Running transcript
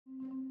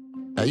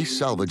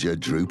Ace salvager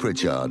Drew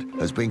Pritchard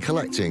has been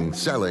collecting,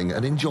 selling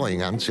and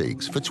enjoying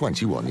antiques for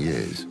 21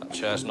 years. That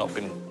chair's not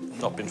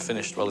been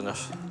finished well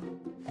enough.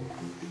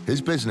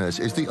 His business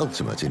is the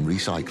ultimate in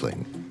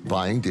recycling,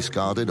 buying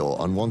discarded or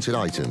unwanted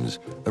items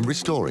and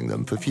restoring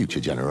them for future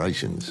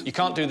generations. You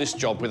can't do this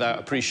job without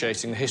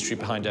appreciating the history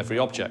behind every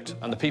object,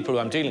 and the people who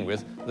I'm dealing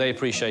with, they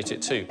appreciate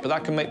it too. But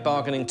that can make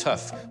bargaining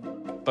tough.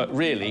 But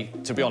really,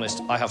 to be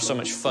honest, I have so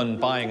much fun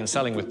buying and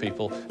selling with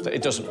people that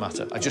it doesn't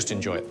matter. I just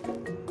enjoy it.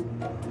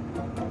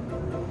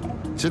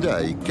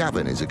 Today,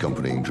 Gavin is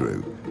accompanying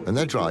Drew, and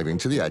they're driving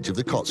to the edge of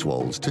the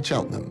Cotswolds to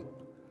Cheltenham.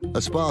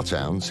 A spa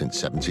town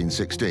since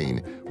 1716,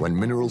 when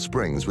mineral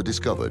springs were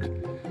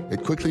discovered,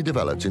 it quickly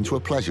developed into a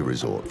pleasure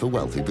resort for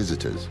wealthy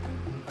visitors.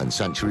 And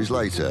centuries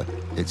later,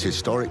 its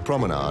historic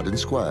promenade and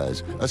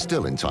squares are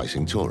still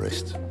enticing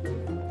tourists.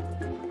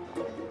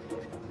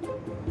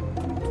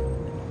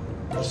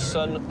 The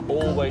sun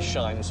always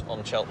shines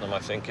on Cheltenham, I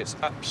think. It's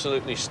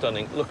absolutely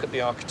stunning. Look at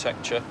the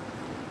architecture.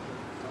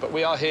 But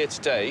we are here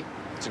today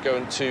to go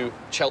into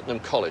Cheltenham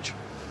College.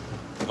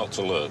 Not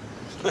to learn.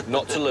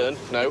 Not to learn,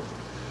 no.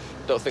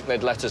 Don't think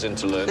they'd let us in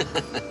to learn.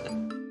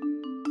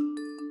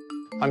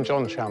 I'm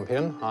John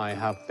Champion. I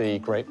have the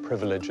great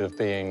privilege of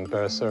being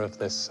bursar of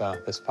this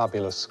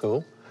fabulous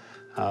school.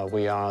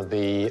 We are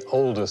the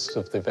oldest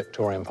of the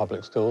Victorian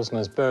public schools, and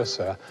as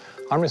bursar,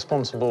 I'm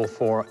responsible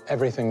for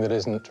everything that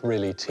isn't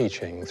really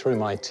teaching. Through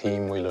my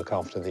team, we look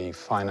after the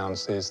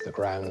finances, the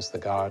grounds, the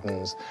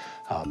gardens,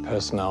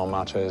 personnel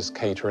matters,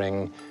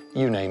 catering,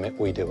 you name it,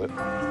 we do it.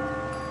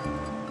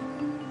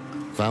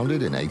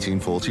 Founded in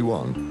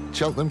 1841,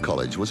 Cheltenham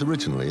College was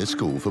originally a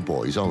school for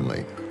boys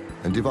only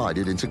and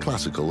divided into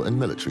classical and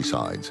military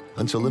sides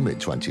until the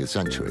mid-20th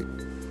century.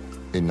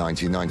 In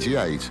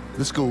 1998,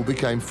 the school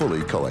became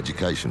fully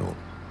co-educational.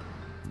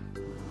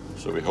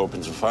 So we're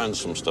hoping to find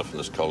some stuff in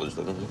this college,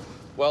 then, aren't we?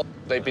 Well,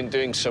 they've been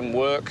doing some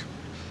work.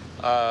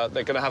 They're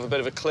going to have a bit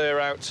of a clear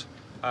out,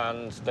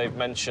 and they've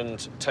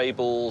mentioned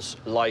tables,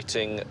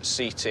 lighting,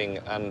 seating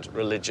and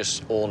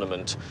religious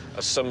ornament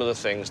as some of the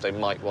things they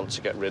might want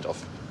to get rid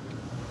of.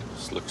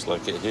 This looks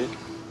like it here.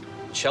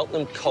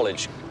 Cheltenham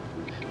College.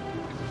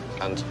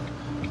 And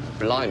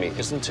blimey,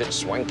 isn't it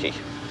swanky?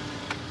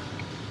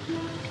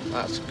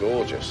 That's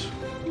gorgeous.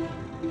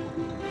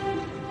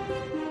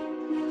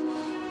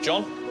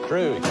 John?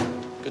 Drew.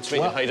 Good to meet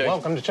you. How you doing?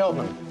 Welcome to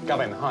Cheltenham.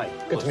 Gavin, hi.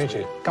 Good to meet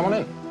you. Come on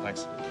in.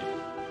 Thanks.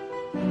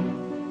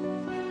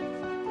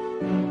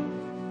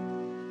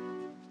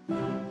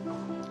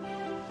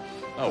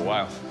 Oh,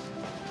 wow.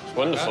 It's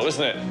wonderful,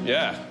 isn't it?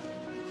 Yeah.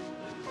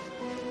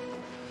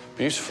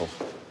 Beautiful.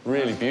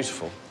 Really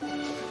beautiful.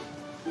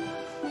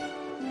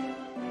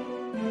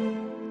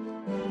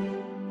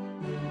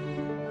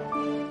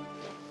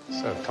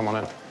 So, come on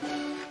in.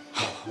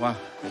 Oh, wow.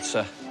 It's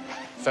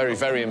very,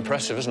 very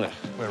impressive, isn't it?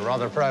 We're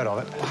rather proud of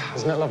it. Wow.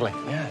 Isn't it lovely?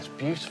 Yeah, it's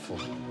beautiful.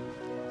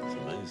 It's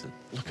amazing.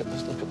 Look at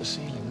this, look at the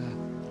ceiling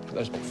there. Look at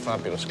those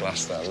fabulous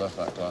glass there. I love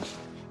that glass.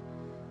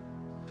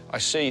 I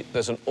see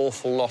there's an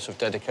awful lot of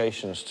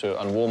dedications to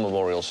and war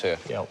memorials here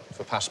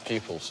for past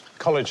pupils.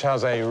 College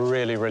has a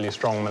really, really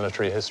strong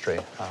military history.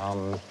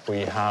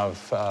 We have,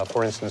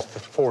 for instance,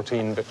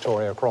 14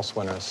 Victoria Cross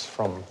winners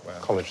from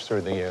college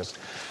through the years,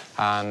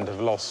 and have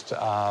lost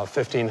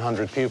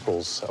 1,500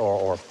 pupils,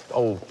 or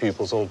old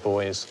pupils, old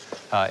boys,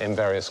 in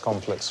various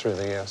conflicts through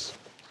the years.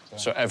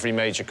 So every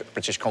major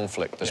British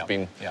conflict, there's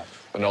been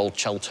an old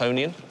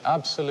Cheltonian?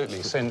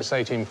 Absolutely, since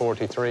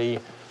 1843,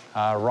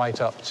 right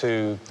up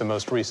to the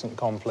most recent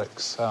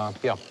conflicts.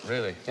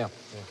 Really? Yeah.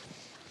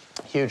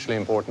 Hugely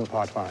important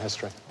part of our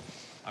history.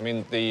 I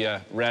mean, the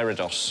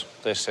reredos,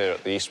 this here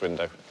at the east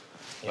window,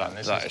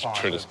 that is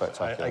truly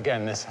spectacular.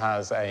 Again, this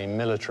has a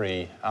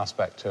military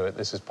aspect to it.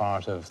 This is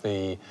part of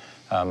the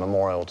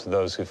memorial to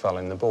those who fell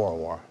in the Boer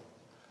War.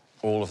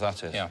 All of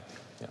that is? Yeah.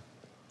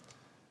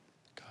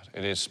 God,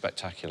 it is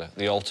spectacular.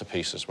 The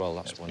altarpiece as well,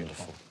 that's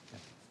wonderful.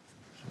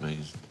 It's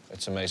amazing.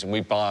 It's amazing.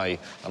 We buy,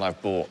 and I've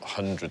bought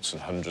hundreds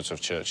and hundreds of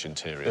church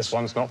interiors. This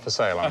one's not for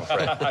sale, I'm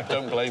afraid. I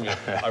don't blame you.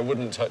 I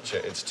wouldn't touch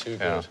it. It's too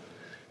good.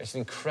 It's in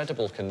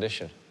incredible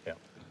condition. Yeah.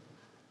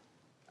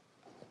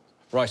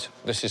 Right,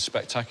 this is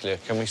spectacular.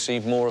 Can we see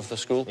more of the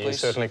school, please? You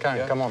certainly can.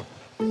 Yeah. Come on.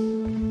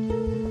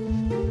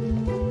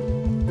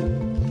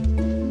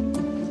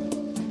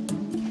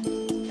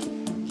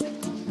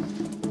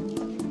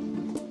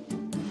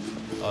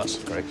 Oh, that's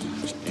great.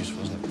 It's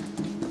beautiful, isn't it?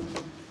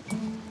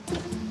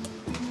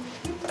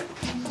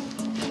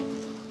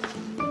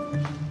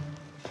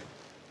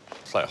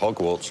 It's like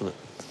Hogwarts, isn't it?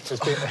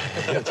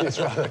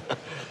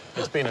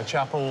 It's been a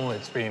chapel,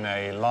 it's been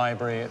a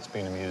library, it's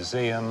been a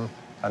museum,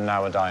 and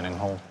now a dining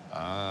hall.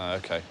 Ah,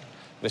 OK.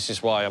 This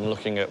is why I'm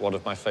looking at one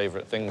of my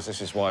favourite things.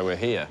 This is why we're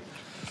here.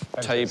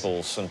 Benches.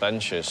 Tables and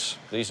benches.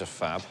 These are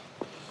fab.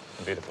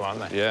 Beautiful,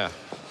 aren't they? Yeah.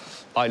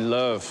 I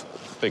love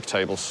big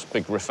tables,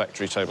 big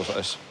refectory tables like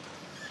this.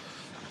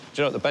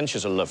 Do you know what? The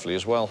benches are lovely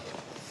as well.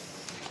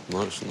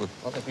 Nice, isn't they?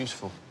 Aren't they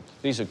beautiful?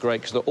 These are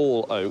great because they're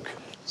all oak.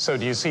 So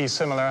do you see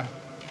similar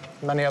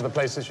many other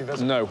places you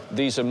visit? No,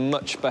 these are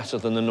much better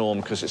than the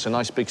norm because it's a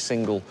nice big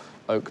single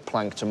oak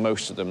plank to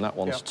most of them. That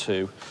one's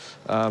 2.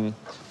 But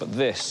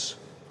this,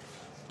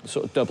 the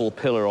sort of double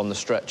pillar on the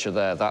stretcher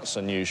there, that's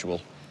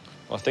unusual.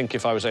 I think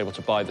if I was able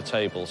to buy the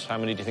tables, how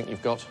many do you think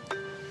you've got?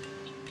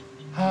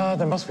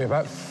 There must be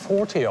about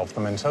 40 of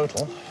them in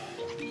total.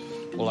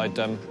 Well,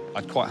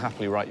 I'd quite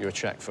happily write you a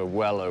cheque for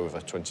well over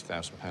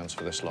 £20,000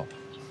 for this lot.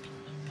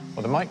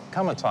 Well, there might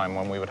come a time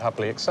when we would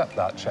happily accept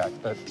that cheque,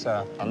 but...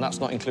 And that's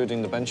not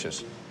including the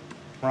benches.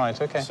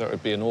 Right, OK. So it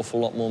would be an awful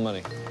lot more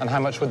money. And how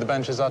much would the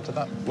benches add to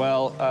that?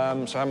 Well,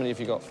 so how many have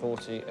you got?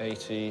 40,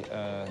 80,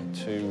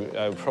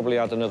 probably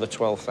add another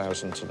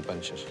 12,000 to the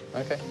benches.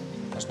 OK.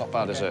 That's not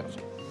bad, is it?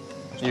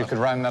 You could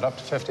round that up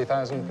to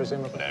 50,000,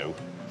 presumably? No.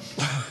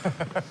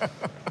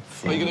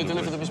 Are you going to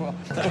deliver them as well?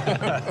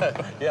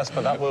 Yes,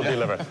 but that will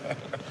deliver.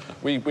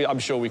 I'm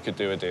sure we could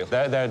do a deal.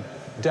 They're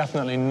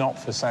definitely not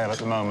for sale at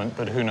the moment,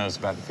 but who knows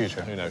about the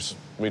future? Who knows?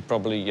 We'd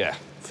probably,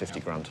 50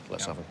 grand.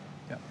 Let's have them.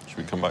 Yeah. Should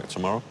we come back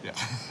tomorrow? Yeah.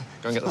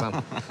 Go and get the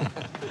van.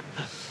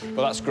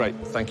 Well, that's great.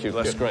 Thank you.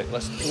 That's great.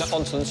 Let's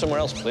on to somewhere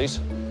else, please.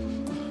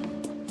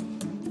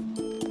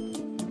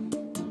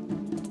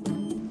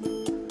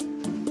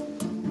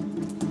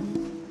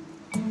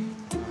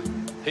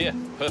 Here.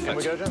 Perfect. Here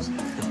we go, gents.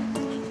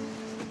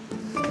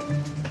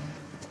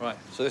 Right.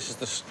 So this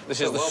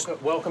is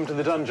welcome to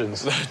the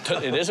dungeons.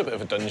 It is a bit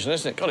of a dungeon,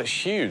 isn't it? God,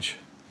 it's huge.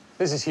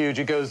 This is huge.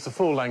 It goes the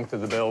full length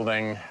of the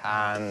building,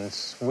 and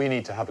we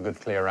need to have a good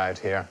clear out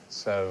here.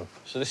 So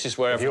this is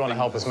where if you want to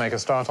help us make a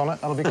start on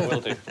it, that'll be good. I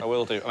will do. I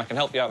will do. And I can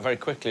help you out very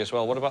quickly as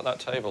well. What about that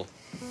table?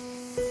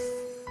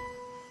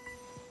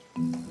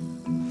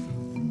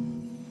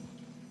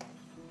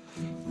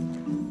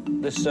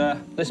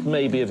 This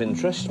may be of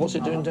interest. What's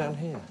it doing down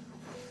here?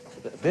 It's a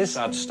bit of a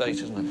sad state,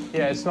 isn't it?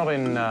 Yeah, it's not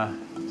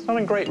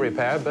in great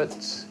repair, but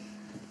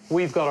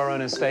we've got our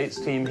own estates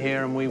team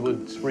here, and we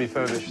would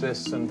refurbish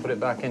this and put it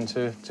back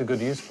into good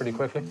use pretty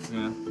quickly.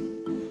 Yeah.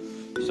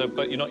 So,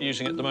 but you're not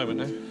using it at the moment,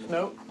 no?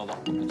 No. Oh,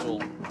 it's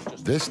all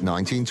This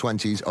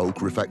 1920s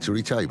oak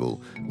refectory table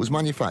was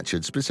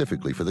manufactured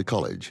specifically for the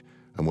college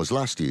and was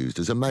last used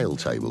as a mail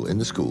table in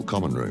the school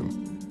common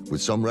room.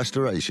 With some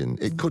restoration,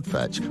 it could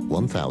fetch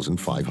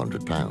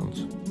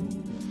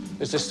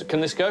 £1,500.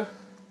 Can this go?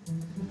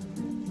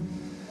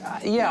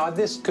 Yeah,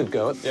 this could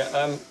go.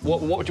 Yeah.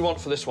 What would you want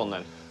for this one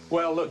then?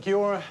 Well, look,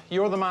 you're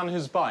the man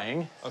who's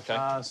buying. Okay.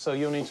 So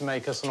you'll need to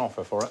make us an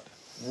offer for it.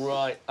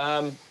 Right.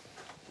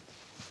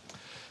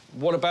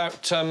 What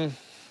about in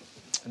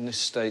this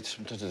state?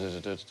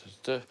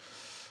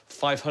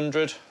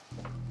 500.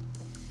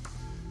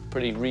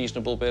 Pretty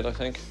reasonable bid, I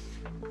think.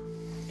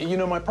 You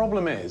know, my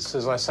problem is,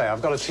 as I say,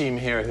 I've got a team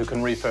here who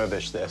can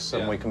refurbish this,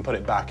 and we can put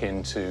it back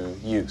into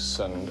use,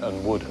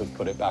 and would have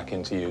put it back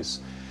into use.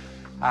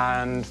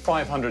 And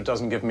 500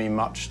 doesn't give me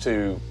much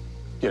to,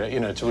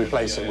 to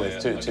replace it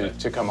with,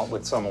 to come up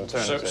with some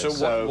alternative.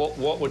 So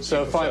what would you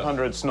So prefer?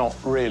 500's not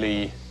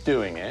really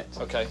doing it.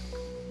 Okay.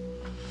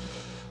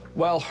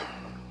 Well,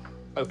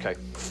 okay.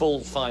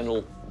 Full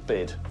final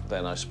bid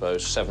then, I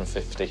suppose,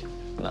 750,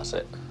 and that's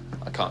it.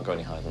 I can't go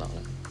any higher than that.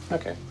 No.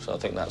 Okay. So I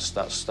think that's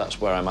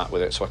where I'm at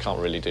with it. So I can't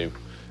really do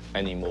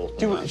any more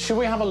than that. Should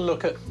we have a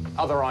look at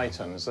other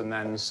items and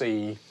then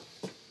see?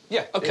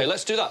 Yeah. Okay.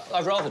 Let's do that.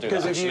 I'd rather do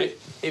that. Because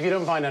if you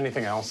don't find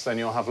anything else, then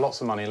you'll have lots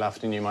of money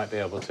left, and you might be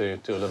able to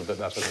do a little bit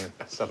better than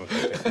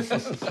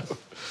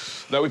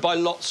 750. No, we buy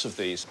lots of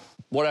these.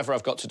 Whatever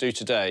I've got to do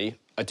today,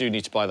 I do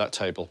need to buy that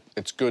table.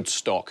 It's good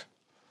stock.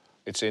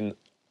 It's in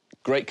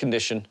great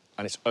condition,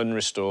 and it's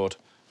unrestored,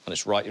 and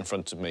it's right in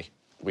front of me.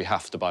 We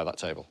have to buy that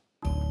table.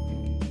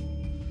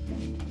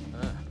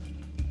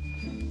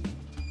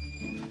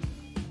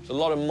 There's a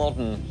lot of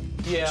modern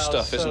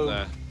stuff, isn't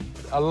there?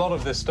 A lot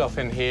of this stuff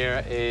in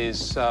here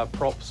is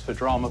props for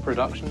drama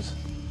productions.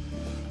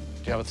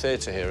 Do you have a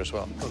theatre here as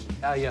well?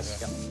 Yes.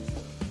 Yeah.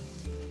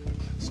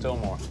 Still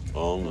more.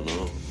 Oh,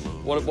 no.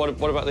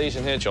 What about these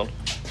in here, John?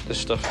 This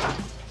stuff.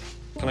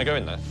 Can I go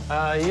in there?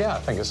 Yeah, I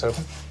think it's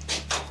open.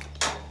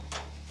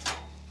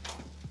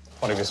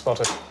 What have you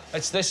spotted?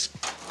 It's this,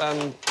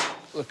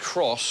 the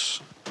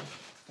cross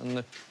and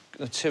the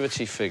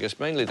nativity figures,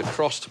 mainly the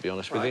cross, to be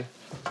honest with you.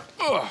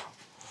 Ugh.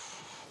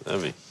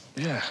 Heavy.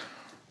 Yeah. Do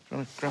you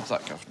want to grab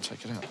that, Gav, and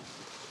take it out?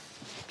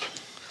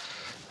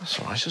 That's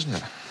all right, isn't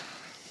it?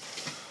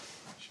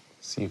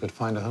 So you could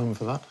find a home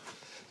for that?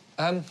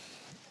 I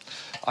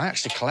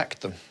actually collect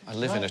them. I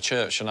live in a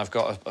church, and I've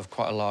got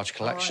quite a large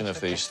collection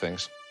of these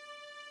things.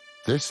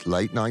 This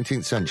late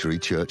 19th century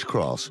church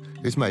cross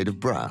is made of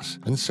brass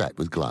and set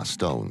with glass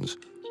stones.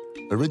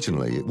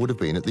 Originally, it would have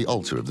been at the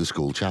altar of the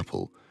school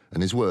chapel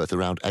and is worth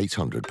around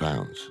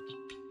 £800.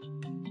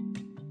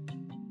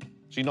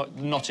 So you're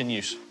not in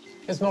use?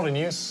 It's not in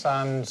use,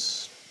 and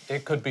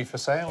it could be for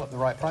sale at the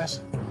right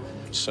price.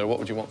 So what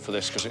would you want for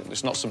this? Because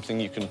it's not something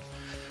you can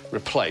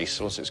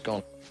replace once it's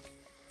gone.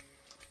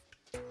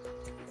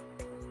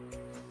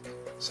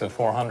 So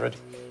 400.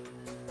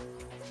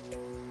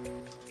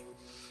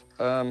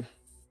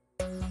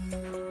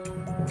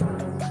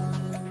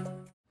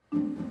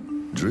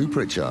 Drew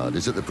Pritchard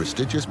is at the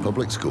prestigious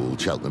public school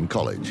Cheltenham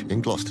College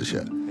in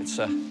Gloucestershire. It's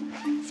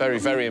Very,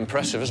 very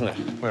impressive, isn't it?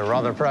 We're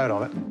rather proud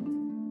of it.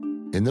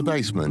 In the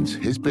basement,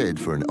 his bid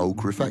for an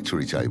oak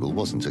refectory table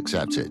wasn't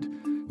accepted.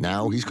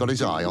 Now he's got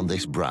his eye on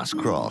this brass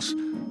cross,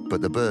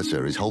 but the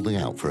bursar is holding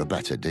out for a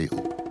better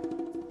deal.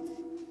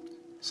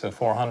 So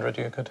 400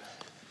 you could?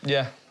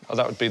 Yeah,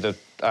 that would be the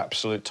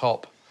absolute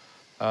top.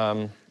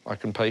 I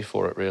can pay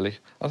for it, really.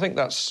 I think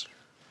that's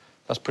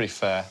pretty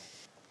fair.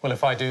 Well,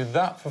 if I do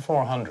that for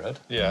 400...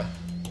 Yeah.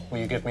 Will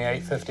you give me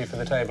 850 for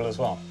the table as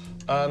well?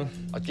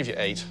 I'd give you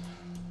 8.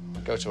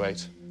 I'd go to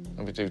 8,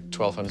 and we do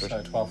 1,200. So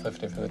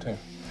 1,250 for the two.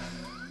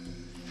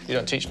 You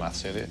don't teach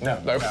maths here, do you?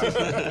 No. No.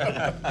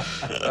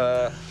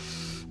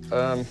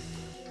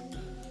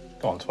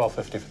 Go on,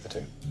 1,250 for the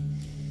two.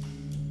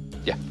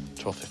 Yeah,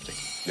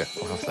 1,250. Yeah,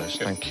 we'll have those.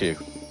 Good. Thank you.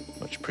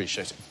 Much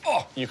appreciated.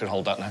 Oh, you can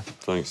hold that now.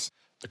 Thanks.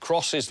 The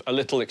cross is a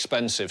little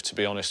expensive, to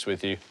be honest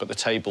with you, but the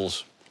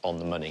table's on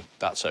the money.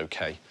 That's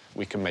OK.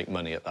 We can make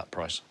money at that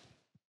price.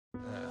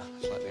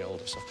 It's like the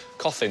older stuff.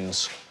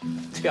 Coffins.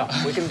 Yeah,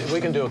 we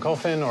can do a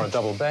coffin or a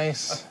double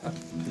base.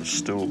 The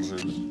stools,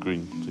 those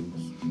green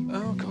things.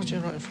 Oh, God,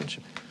 you're right in front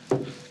of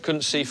me.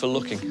 Couldn't see for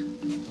looking,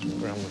 as my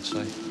gran would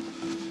say.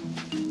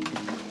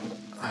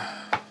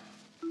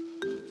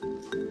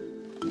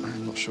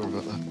 I'm not sure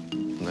about that.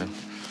 No.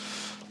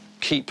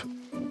 Keep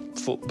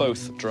for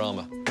both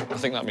drama. I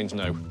think that means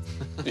no.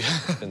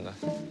 In there.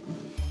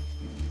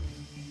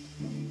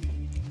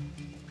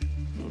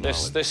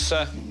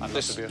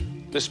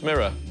 This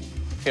mirror.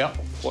 Yeah.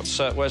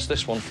 Where's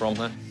this one from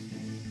then?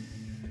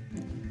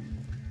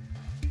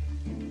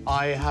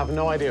 I have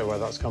no idea where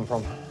that's come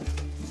from.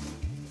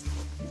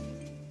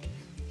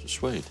 It's a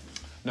suede.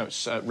 No,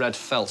 it's red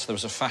felt. There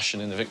was a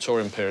fashion in the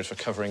Victorian period for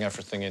covering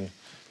everything in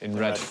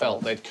red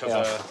felt. They'd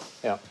cover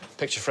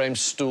picture frames,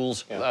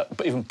 stools,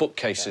 but even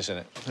bookcases in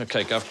it.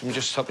 OK, Gav, can you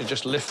just help me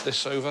just lift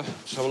this over?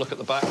 Just have a look at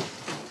the back.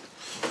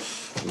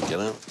 Get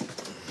out.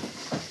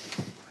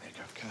 There you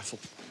go, careful.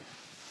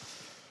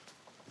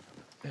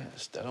 Yeah,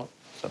 it's dead on.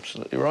 It's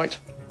absolutely right.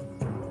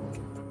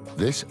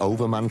 This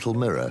overmantel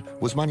mirror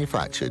was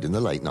manufactured in the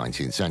late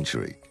 19th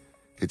century.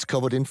 It's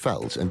covered in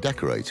felt and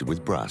decorated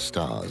with brass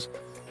stars.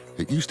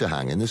 It used to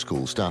hang in the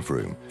school staff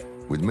room.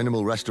 With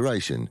minimal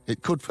restoration,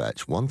 it could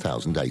fetch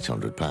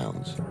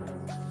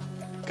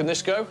 £1,800. Can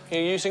this go? Are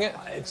you using it?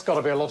 It's got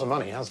to be a lot of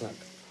money, hasn't it?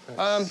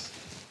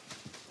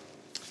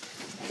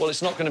 Well,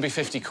 it's not going to be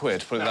 50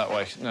 quid, put it that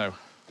way, no.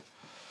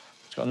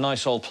 It's got a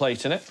nice old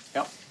plate in it.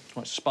 Yep.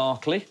 Quite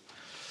sparkly.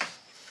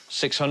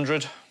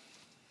 600.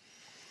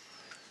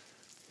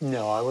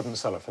 No, I wouldn't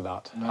sell it for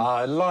that.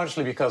 No.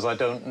 Largely because I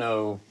don't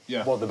know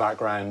what the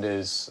background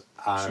is,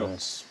 and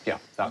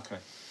that. OK.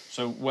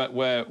 So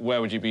where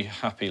would you be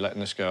happy letting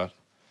this go at?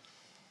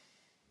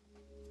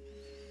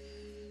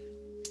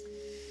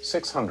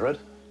 600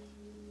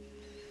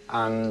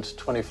 and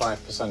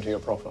 25% of your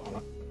profit on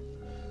it.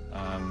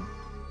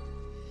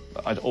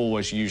 I'd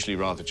always usually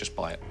rather just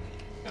buy it.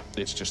 Yeah.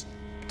 It's just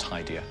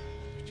tidier.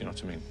 Do you know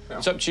what I mean? Yeah.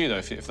 It's up to you though.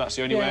 If that's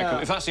the only way,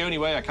 if that's the only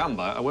way I can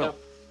buy it, I will.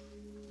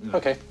 Yeah.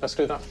 OK, let's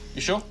do that.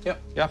 You sure? Yeah.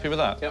 You happy with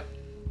that? Yeah.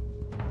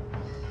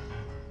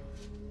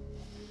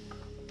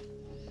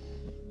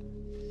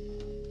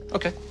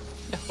 OK.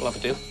 Yeah, we'll have a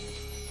deal.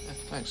 Yeah,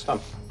 thanks.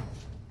 Done.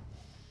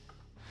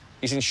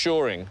 He's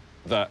ensuring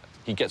that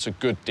he gets a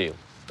good deal.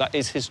 That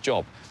is his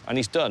job. And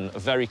he's done a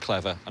very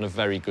clever and a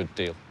very good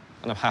deal.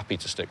 And I'm happy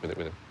to stick with it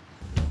with him.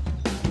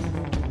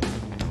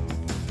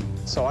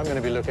 So I'm going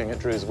to be looking at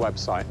Drew's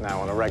website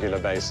now on a regular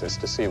basis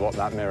to see what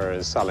that mirror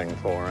is selling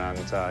for. And,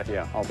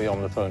 I'll be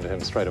on the phone to him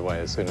straight away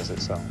as soon as it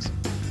sells.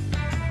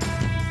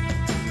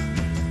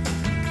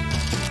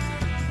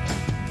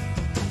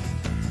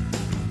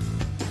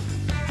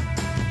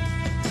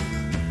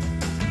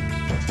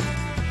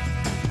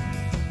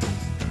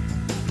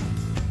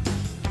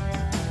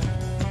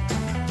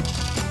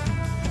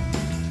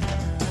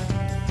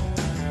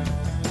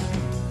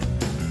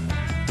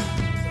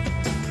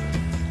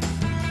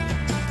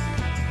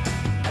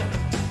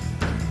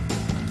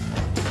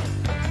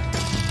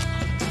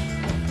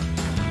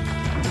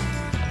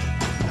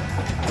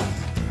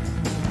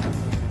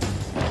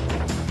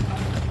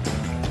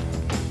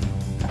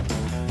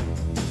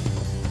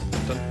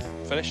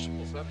 Finished?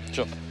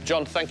 Sure.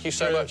 John, thank you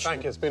so much.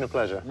 Thank you. It's been a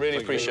pleasure. Really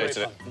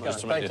appreciated it. Yeah,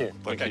 thank you.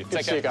 Okay, good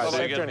to see you guys.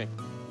 Safe journey.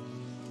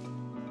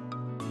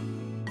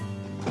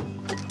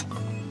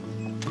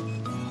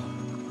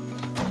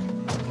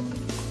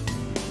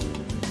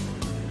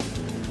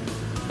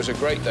 It was a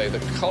great day. The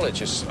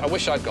college is... I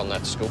wish I'd gone there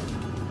to school.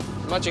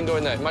 Imagine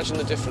going there. Imagine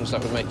the difference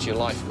that would make to your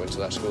life going to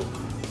that school.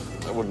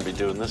 I wouldn't be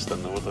doing this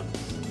then, though, would I?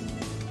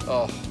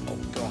 Oh,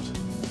 God.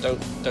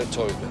 Don't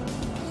toy with me.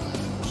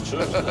 It's true,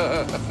 isn't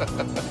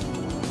it?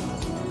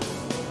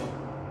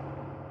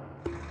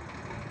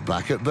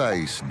 Back at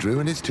base, Drew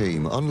and his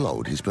team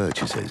unload his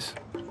purchases.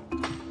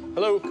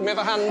 Hello, can we have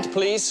a hand,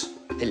 please?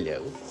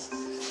 Hello.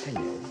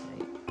 Hello.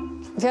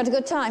 Have you had a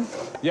good time?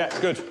 Yeah,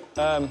 good.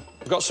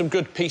 We've got some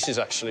good pieces,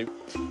 actually.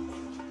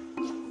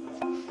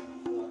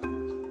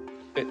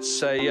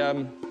 It's a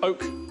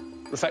oak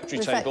refectory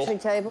table. Refectory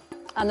table.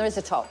 And there is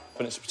a top.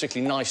 But it's a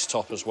particularly nice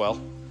top as well.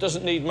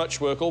 Doesn't need much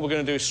work. All we're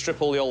going to do is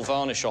strip all the old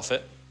varnish off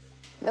it.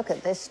 Look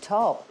at this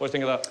top. What do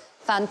you think of that?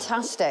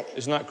 Fantastic.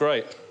 Isn't that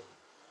great?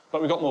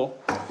 But we've got more.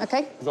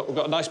 OK. We've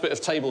got a nice bit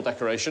of table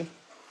decoration.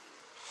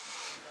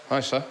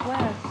 Nice, sir.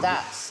 Wow.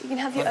 That's You can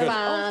have your own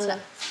altar.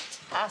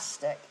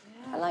 fantastic.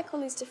 I like all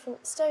these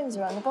different stones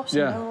around the bottom.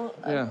 Yeah, They're all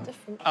yeah.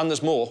 different. And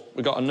there's more.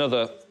 We've got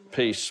another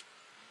piece.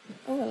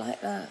 Oh, I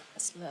like that.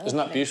 That's lovely. Isn't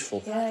that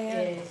beautiful? Yeah,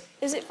 yeah.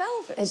 Is it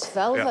velvet? It's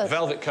velvet. Yeah,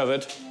 velvet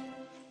covered.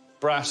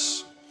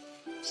 Brass.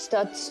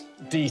 Studs.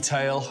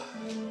 Detail.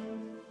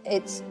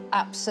 It's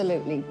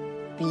absolutely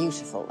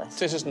beautiful,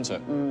 this. It is, isn't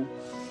it?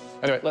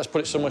 Anyway, let's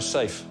put it somewhere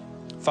safe.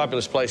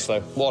 Fabulous place,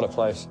 though. What a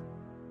place.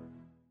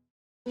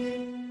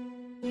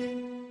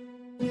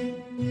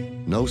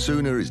 No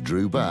sooner is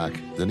Drew back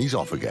than he's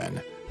off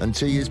again, and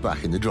T is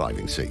back in the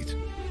driving seat.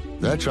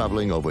 They're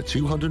travelling over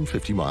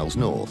 250 miles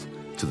north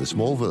to the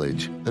small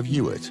village of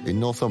Ewart in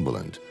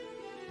Northumberland,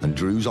 and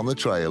Drew's on the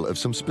trail of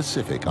some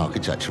specific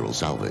architectural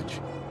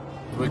salvage.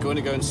 We're going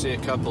to go and see a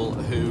couple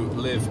who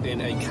live in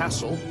a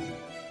castle.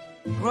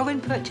 Robin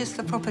purchased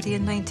the property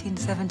in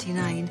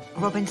 1979.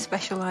 Robin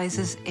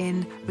specialises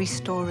in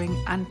restoring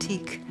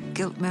antique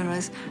gilt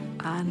mirrors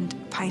and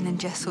pine and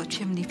gesso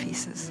chimney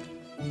pieces.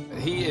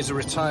 He is a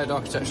retired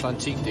architectural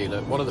antique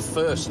dealer, one of the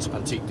first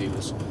antique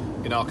dealers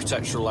in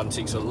architectural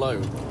antiques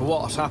alone. But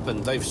what has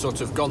happened, they've sort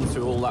of gone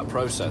through all that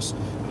process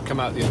and come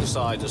out the other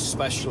side as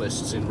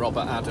specialists in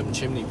Robert Adam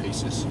chimney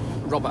pieces.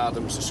 Robert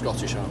Adam's a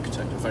Scottish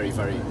architect, a very,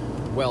 very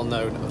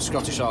well-known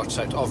Scottish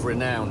architect of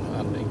renown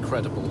and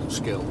incredible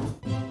skill.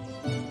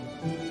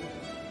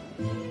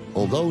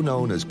 Although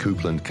known as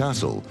Coupland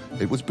Castle,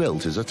 it was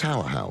built as a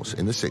tower house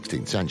in the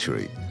 16th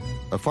century.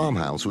 A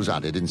farmhouse was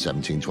added in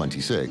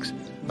 1726,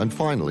 and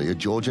finally a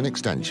Georgian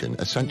extension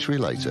a century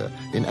later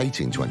in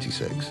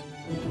 1826.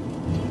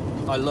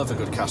 I love a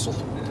good castle,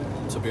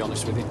 to be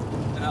honest with you.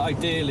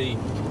 Ideally,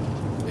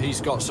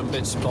 he's got some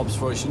bits and bobs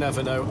for us, you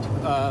never know.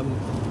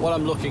 What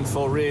I'm looking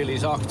for really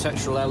is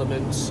architectural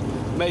elements,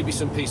 maybe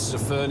some pieces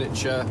of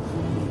furniture.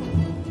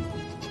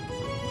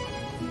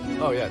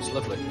 Oh yeah, it's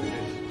lovely.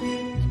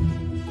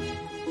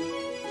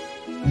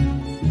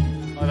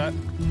 Hi there.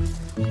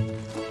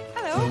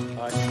 Hello.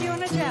 Hi. You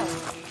on a gel?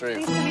 Drew.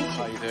 Pleased to meet you.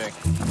 How are you doing?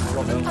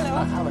 Robin.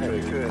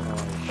 Hello. Drew.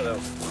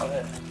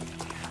 Hello.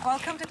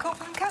 Welcome to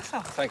Coupland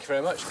Castle. Thank you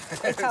very much.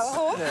 It's our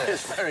home.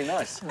 It's very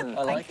nice. I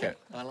like it.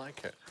 I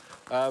like it.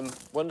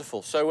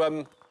 Wonderful. So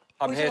I'm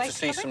Would you here like to to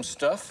see come in? some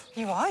stuff.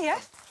 You are,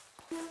 yes?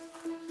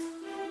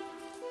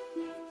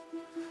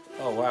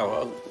 Oh, wow.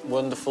 A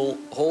wonderful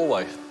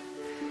hallway.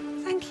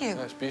 Thank you.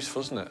 That's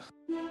beautiful, isn't it?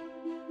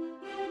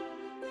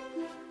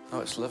 Oh,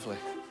 it's lovely.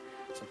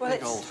 It's a Well, big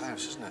it's- old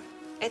house, isn't it?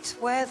 It's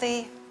where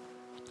the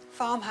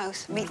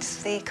farmhouse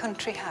meets the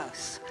country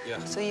house.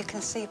 Yeah. So you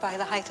can see by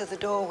the height of the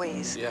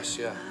doorways. Yes,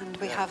 yeah. And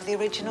we have the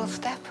original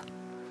step.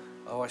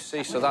 Oh, I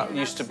see. So that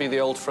used to be the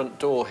old front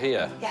door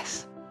here.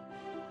 Yes.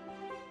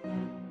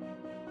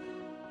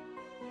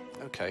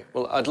 OK.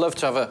 Well, I'd love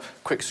to have a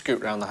quick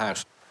scoot round the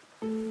house.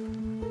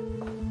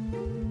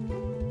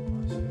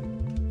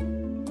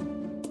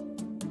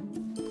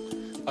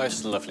 Oh,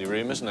 it's a lovely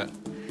room, isn't it?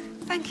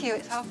 Thank you.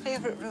 It's our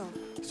favourite room.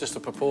 It's just the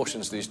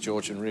proportions of these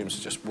Georgian rooms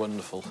are just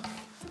wonderful.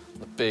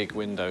 The big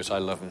windows, I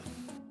love them.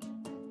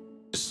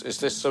 Is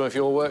this some of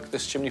your work,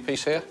 this chimney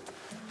piece here?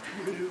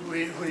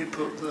 We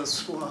put the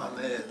swan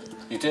in.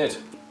 You did?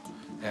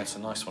 Yeah, it's a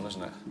nice one,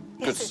 isn't it? Yes,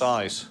 Good it's-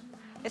 size.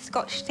 It's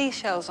got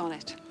seashells on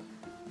it.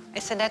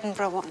 It's an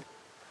Edinburgh one.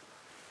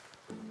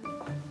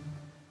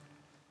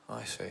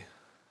 I see.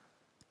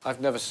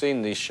 I've never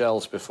seen these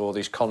shells before,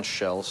 these conch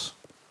shells.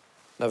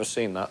 Never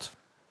seen that.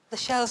 The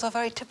shells are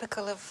very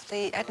typical of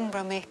the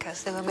Edinburgh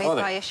makers. They were made Are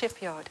they? by a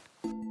shipyard.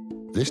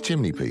 This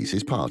chimney piece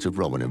is part of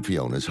Robin and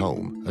Fiona's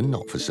home and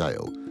not for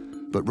sale.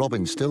 But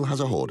Robin still has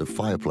a hoard of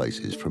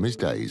fireplaces from his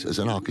days as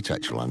an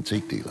architectural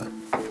antique dealer.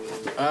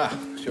 Ah,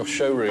 it's your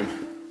showroom.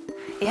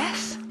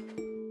 Yes.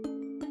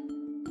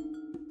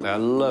 I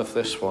love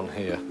this one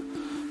here.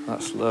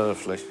 That's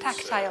lovely.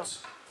 Tactile.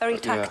 Very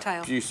tactile.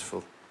 Yeah,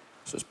 beautiful.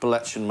 So it's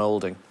Bletchin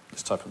moulding,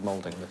 this type of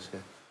moulding, this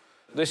here.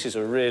 This is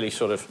a really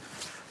sort of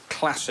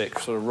classic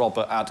sort of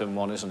Robert Adam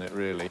one, isn't it,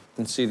 really? You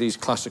can see these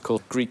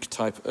classical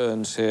Greek-type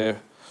urns here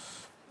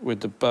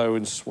with the bow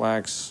and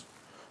swags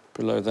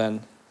below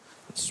then,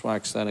 and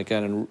swags then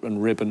again,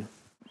 and ribbon.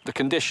 The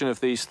condition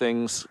of these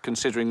things,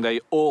 considering they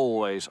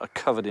always are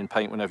covered in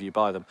paint whenever you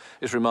buy them,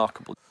 is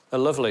remarkable. They're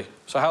lovely.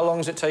 So how long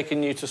has it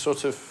taken you to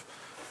sort of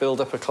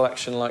build up a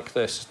collection like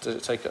this? Does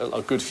it take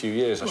a good few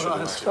years, I should Well, I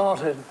imagine?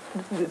 started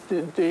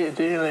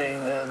dealing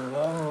in them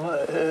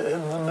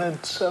in the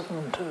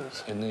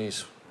mid-70s, In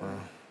these? Wow.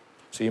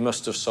 So you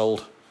must have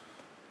sold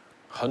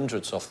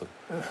hundreds of them.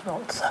 if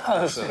not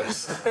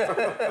thousands.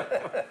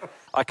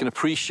 I can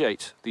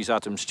appreciate these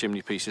Adams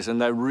chimney pieces,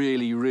 and they're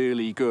really,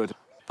 really good.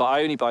 But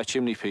I only buy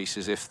chimney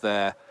pieces if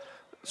they're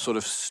sort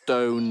of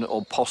stone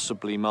or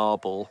possibly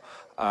marble,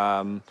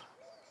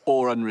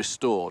 or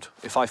unrestored.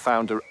 If I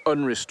found an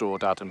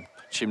unrestored Adam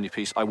chimney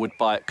piece, I would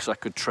buy it because I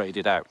could trade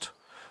it out.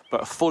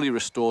 But a fully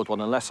restored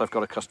one, unless I've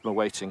got a customer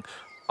waiting,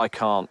 I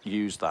can't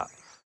use that.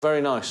 Very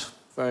nice,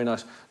 very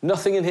nice.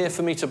 Nothing in here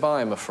for me to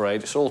buy, I'm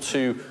afraid. It's all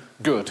too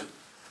good,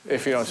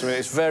 if you know what I mean.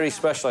 It's very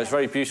specialised,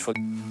 very beautiful.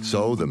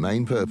 So the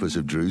main purpose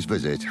of Drew's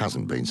visit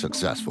hasn't been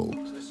successful.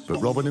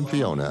 But Robin and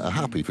Fiona are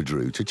happy for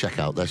Drew to check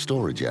out their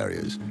storage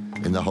areas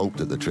in the hope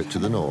that the trip to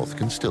the north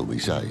can still be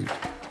saved.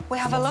 We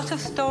have a lot of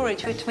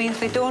storage, which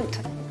means we don't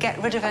get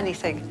rid of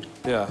anything.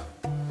 Yeah.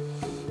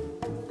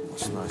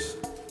 That's nice.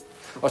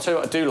 I'll tell you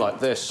what, I do like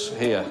this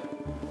here.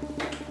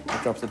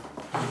 I grab the...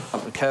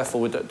 Be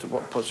careful with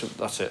what puts it.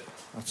 That's it.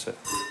 That's it.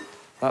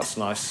 That's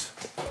nice.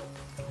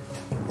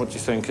 What do you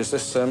think? Is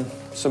this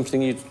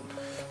something you'd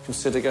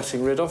consider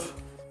getting rid of?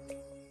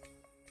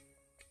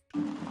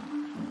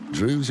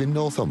 Drew's in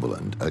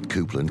Northumberland at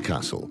Coupland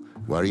Castle,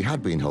 where he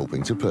had been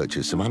hoping to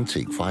purchase some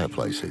antique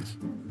fireplaces.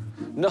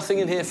 Nothing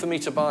in here for me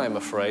to buy, I'm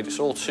afraid. It's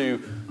all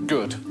too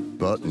good.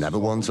 But never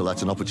one to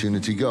let an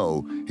opportunity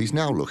go, he's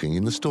now looking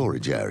in the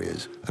storage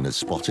areas and has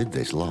spotted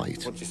this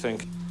light. What do you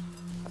think?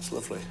 That's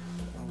lovely.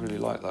 I really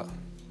like that.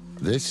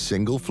 This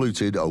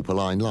single-fluted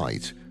opaline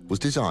light was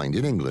designed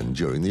in England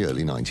during the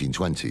early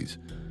 1920s.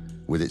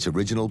 With its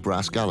original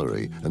brass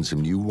gallery and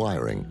some new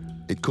wiring,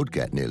 it could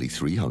get nearly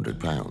 £300.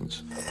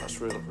 That's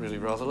really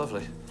rather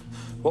lovely.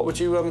 What would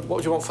you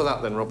want for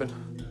that then, Robin?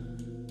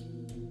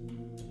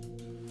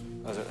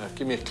 I don't know.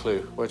 Give me a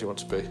clue. Where do you want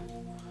to be?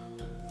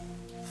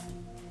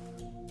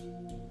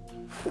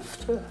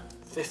 50.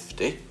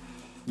 50?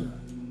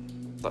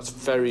 That's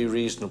very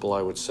reasonable,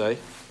 I would say.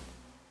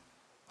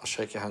 I'll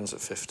shake your hands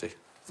at 50.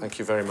 Thank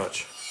you very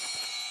much.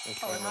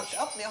 Thank you very much.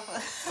 Up the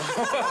offer.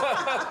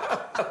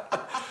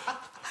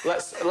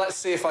 Let's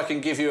see if I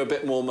can give you a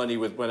bit more money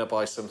when I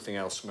buy something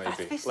else,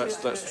 maybe.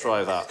 Let's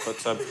try that.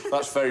 But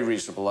that's very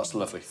reasonable. That's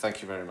lovely.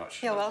 Thank you very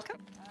much. You're welcome.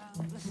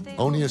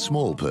 Only a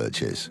small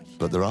purchase,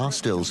 but there are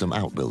still some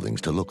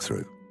outbuildings to look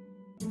through.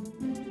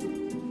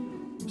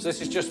 So this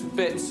is just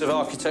bits of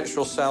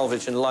architectural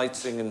salvage and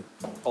lighting and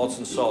odds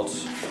and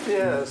sods.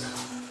 Yes.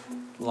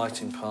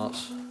 Lighting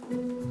parts.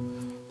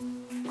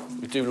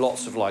 We do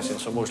lots of lighting,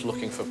 so I'm always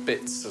looking for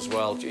bits as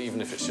well, even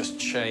if it's just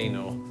chain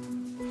or...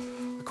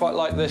 I quite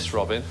like this,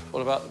 Robin.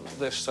 What about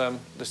this,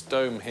 this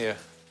dome here?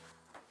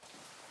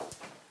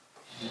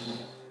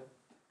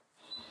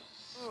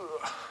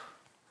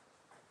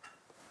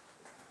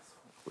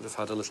 Would have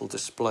had a little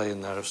display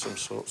in there of some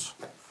sort.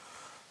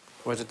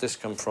 Where did this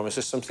come from? Is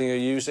this something you're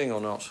using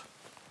or not?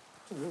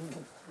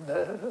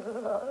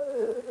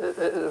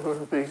 It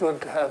would be good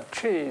to have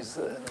cheese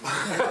then.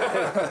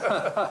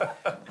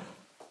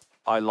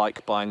 I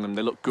like buying them.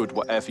 They look good,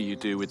 whatever you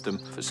do with them.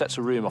 It sets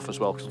a room off as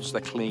well, because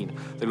they're clean.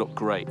 They look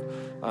great.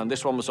 And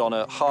this one was on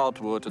a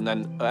hardwood and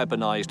then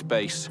ebonised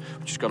base,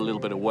 which has got a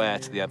little bit of wear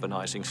to the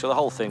ebonising. So the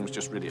whole thing was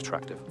just really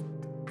attractive.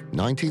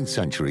 19th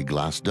century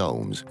glass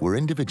domes were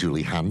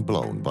individually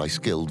hand-blown by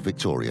skilled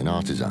Victorian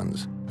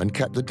artisans and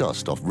kept the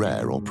dust off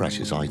rare or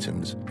precious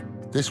items.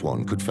 This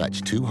one could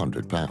fetch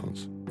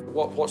 £200.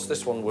 What's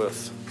this one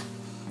worth?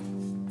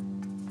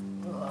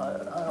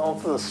 I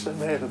obviously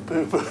made a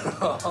boo-boo.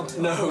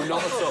 No,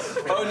 not at all.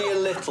 Only a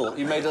little.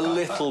 You made a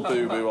little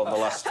boo-boo on the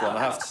last one, I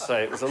have to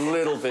say. It was a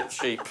little bit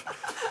cheap.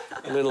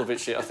 A little bit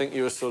cheap. I think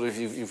you were sort of...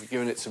 You've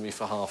given it to me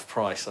for half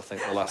price, I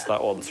think,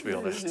 that one, to be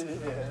honest. Yeah.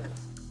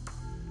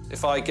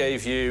 If I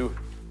gave you...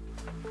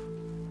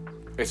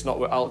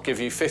 I'll give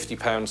you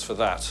 £50 for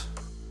that.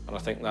 And I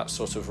think that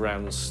sort of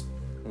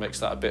makes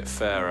that a bit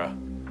fairer.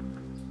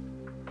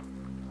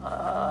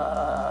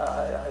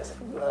 I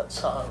think that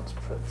sounds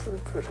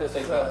pretty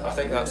fair. I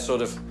think that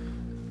sort of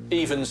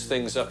evens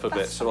things up a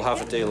bit, so we'll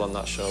have a deal on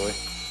that, shall we?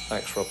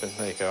 Thanks, Robin.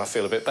 There you go. I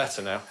feel a bit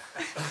better now.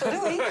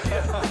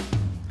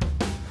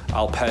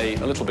 I'll pay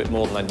a little bit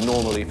more than I'd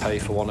normally pay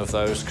for one of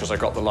those because I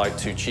got the light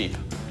too cheap.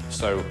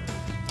 So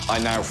I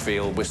now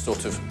feel we're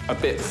sort of a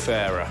bit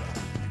fairer.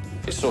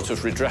 It sort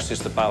of redresses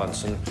the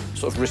balance and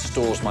sort of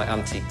restores my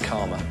antique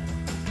karma.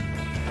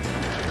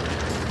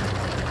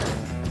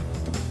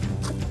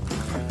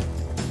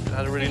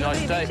 Had a really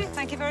nice day.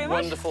 Thank you very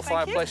much. Wonderful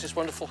fireplaces,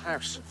 wonderful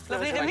house.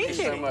 Lovely to meet you. Thank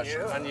you so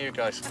much. And you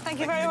guys. Thank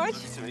you very much.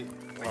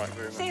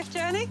 Right. Safe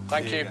journey.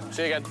 Thank you.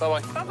 See you again.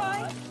 Bye-bye.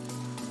 Bye-bye.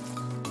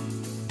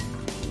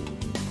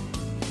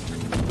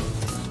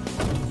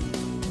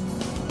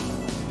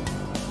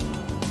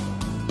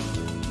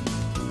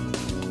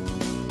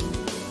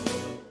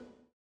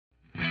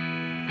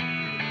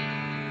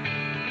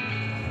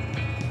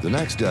 The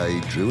next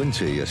day, Drew and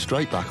T are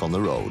straight back on the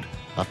road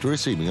after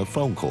receiving a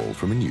phone call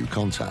from a new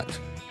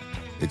contact.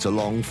 It's a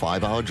long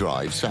 5-hour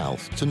drive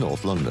south to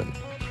North London,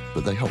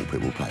 but they hope it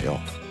will pay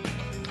off.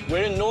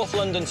 We're in North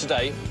London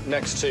today,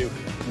 next to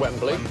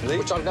Wembley,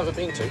 which I've never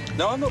been to.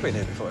 No, I've not been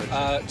here before.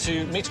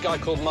 To meet a guy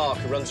called Mark,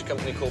 who runs a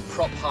company called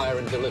Prop Hire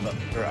and Deliver.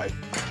 Right.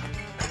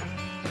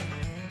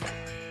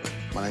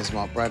 My name's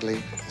Mark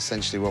Bradley.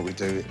 Essentially what we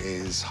do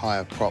is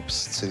hire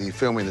props to the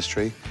film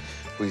industry.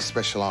 We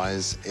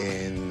specialise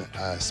in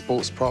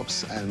sports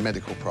props and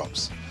medical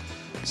props.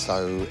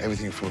 So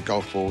everything from a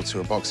golf ball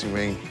to a boxing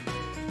ring.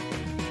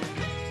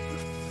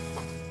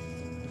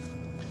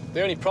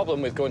 The only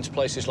problem with going to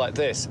places like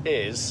this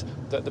is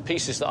that the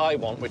pieces that I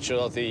want, which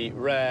are the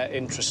rare,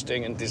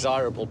 interesting and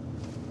desirable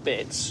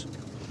bits,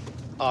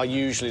 are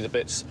usually the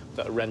bits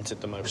that are rented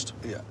the most.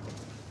 Yeah.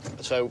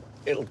 So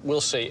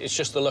we'll see. It's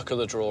just the luck of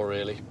the draw,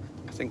 really.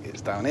 I think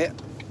it's down here.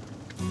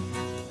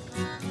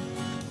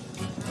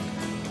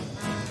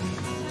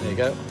 There you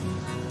go.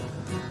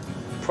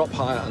 Prop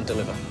hire and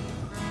deliver.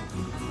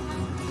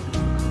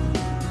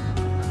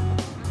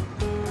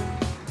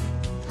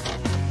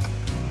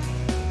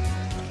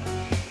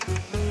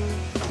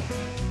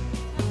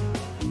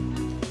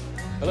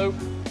 Hello.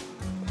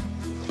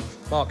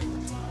 Mark.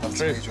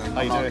 Drew.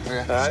 How you doing?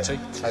 All right. Hi,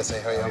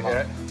 How are you? I'm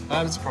Mark.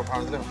 It's a prop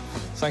hire and deliver.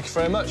 Thank you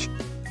very much.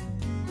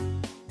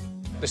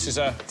 This is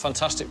a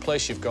fantastic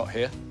place you've got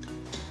here.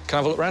 Can I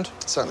have a look round?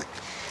 Certainly.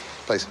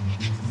 Please.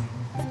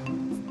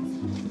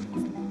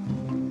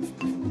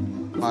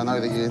 I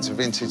know that you're into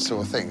vintage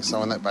sort of things, so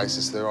on that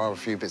basis, there are a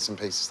few bits and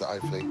pieces that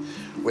hopefully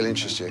will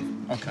interest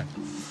you. OK.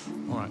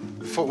 All right.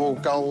 Football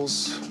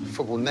goals,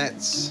 football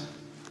nets,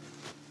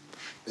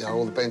 you know,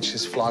 all the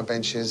benches, fly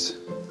benches.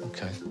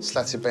 OK.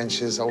 Slatted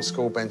benches, old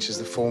school benches,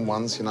 the form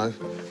ones, you know.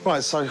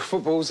 Right, so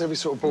footballs, every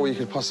sort of ball you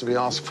could possibly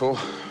ask for,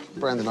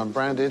 branded,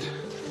 unbranded.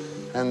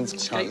 And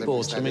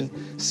skateboards, I mean...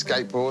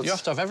 Skateboards. You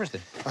have to have everything.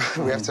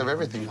 We have to have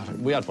everything.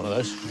 We had one of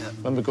those. Yeah.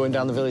 Remember going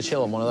down the village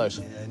hill on one of those?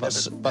 Yeah,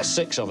 about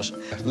 6 of us.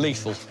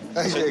 Lethal.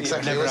 Yeah,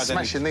 exactly. You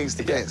smash your knees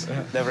to bits.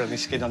 Yeah. Never had any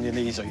skin on your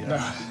knees, or you know.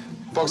 No.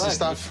 Boxy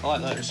stuff. I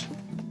like those.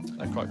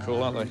 They're quite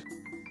cool, aren't they?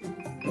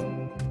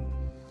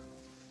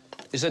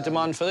 Is there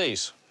demand for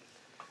these?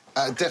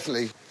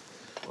 Definitely.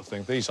 I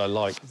think these I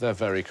like. They're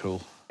very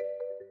cool.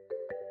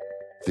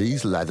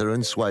 These leather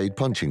and suede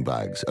punching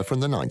bags are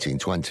from the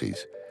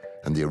 1920s,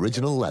 and the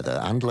original leather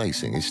and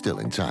lacing is still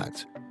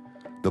intact.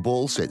 The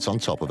ball sits on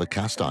top of a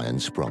cast-iron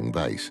sprung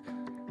base.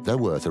 They're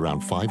worth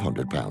around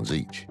 £500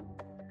 each.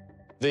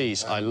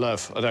 These I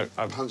love.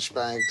 Punch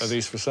bags. Are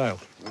these for sale?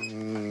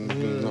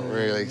 Not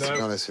really, to be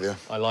honest with you.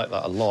 I like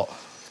that a lot.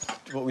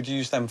 What would you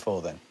use them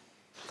for, then?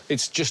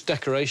 It's just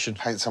decoration.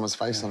 Paint someone's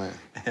face on it.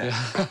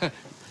 Yeah.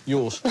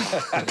 Yours.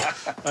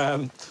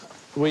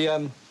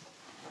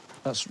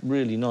 That's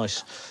really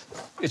nice.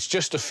 It's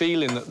just a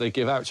feeling that they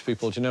give out to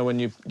people. Do you know when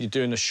you're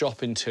doing a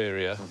shop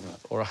interior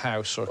or a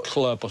house or a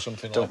club or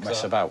something like that? Don't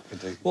mess about,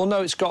 could you? Well,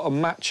 no, it's got a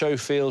macho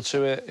feel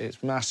to it.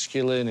 It's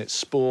masculine, it's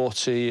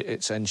sporty,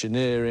 it's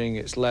engineering,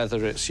 it's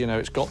leather, it's, you know,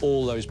 it's got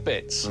all those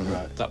bits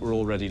that we're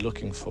already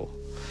looking for.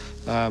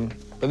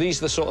 But these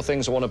are the sort of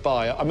things I want to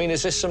buy. I mean,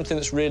 is this something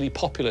that's really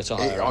popular to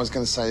hire out? I was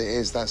going to say it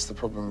is. That's the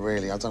problem,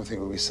 really. I don't think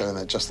we'll be selling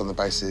that just on the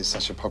basis it's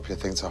such a popular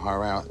thing to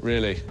hire out.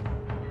 Really?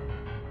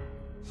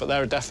 But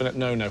they're a definite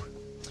no-no.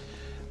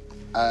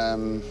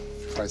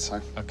 Afraid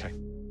so. OK.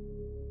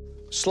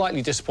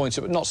 Slightly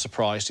disappointed, but not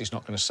surprised he's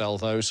not going to sell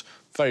those.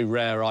 Very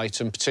rare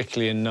item,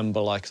 particularly in number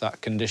like that.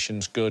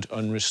 Conditions good,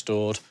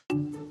 unrestored.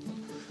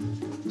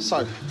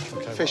 So,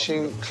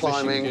 fishing,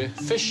 climbing...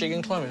 Fishing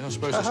and climbing, I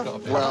suppose it's got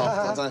to be. Well,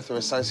 I don't know if they're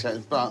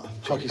associated, but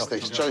hockey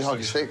sticks, jolly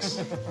hockey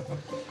sticks,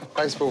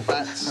 baseball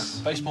bats.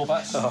 Baseball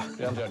bats? Oh,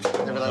 yeah,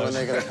 never know when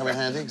they're going to come in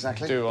handy,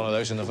 exactly. Do one of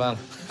those in the van.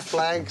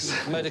 Flags.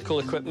 Medical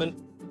equipment.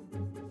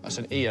 That's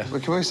an ear.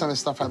 We can move some of this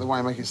stuff out of the way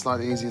and make it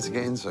slightly easier to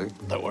get into.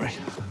 Don't worry.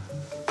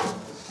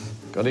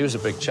 God, he was a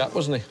big chap,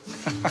 wasn't he?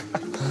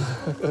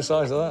 The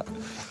size of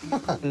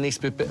that. It needs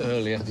to be a bit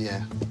earlier.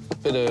 Yeah. A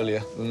bit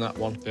earlier than that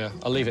one. Yeah,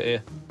 I'll leave it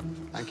here.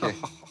 Thank you.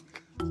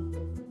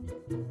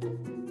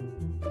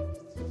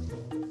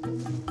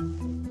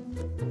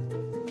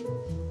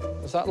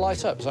 Does that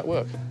light up? Does that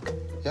work?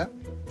 Yeah.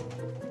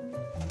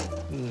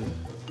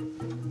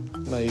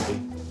 Maybe.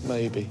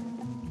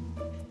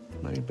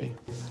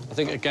 I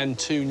think, again,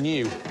 too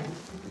new.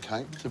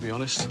 OK. To be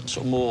honest.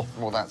 Sort of more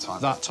that type.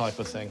 That type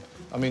of thing.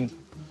 I mean,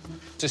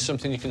 is this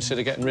something you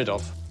consider getting rid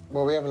of?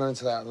 Well, we haven't learned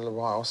to that in a little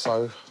while,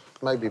 so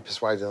maybe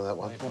persuaded on that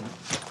one.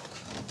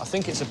 I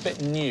think it's a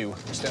bit new.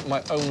 It's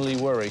my only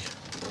worry.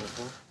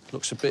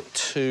 Looks a bit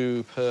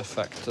too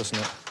perfect, doesn't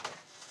it?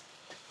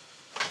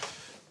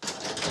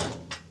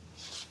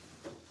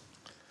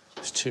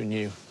 It's too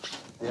new.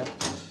 Yeah.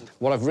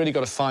 What I've really got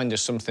to find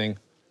is something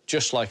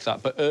just like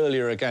that, but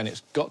earlier again.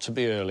 It's got to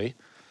be early,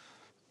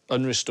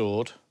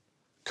 unrestored,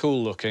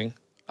 cool-looking,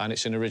 and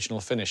it's in original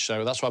finish.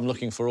 So that's what I'm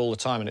looking for all the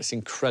time, and it's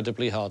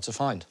incredibly hard to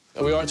find.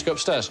 Are we all right to go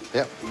upstairs?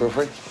 Yep, feel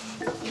free.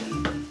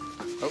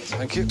 Oh,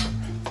 thank you.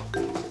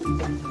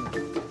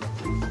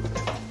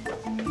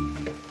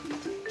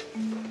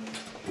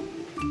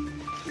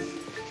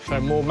 So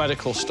more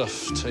medical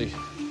stuff to see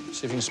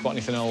if you can spot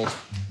anything old.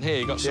 Here,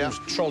 you've got some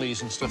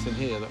trolleys and stuff in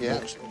here that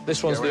works.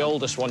 This one's the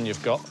oldest one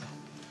you've got.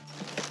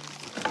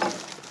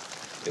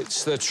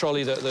 It's the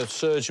trolley that the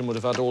surgeon would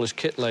have had all his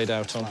kit laid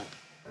out on.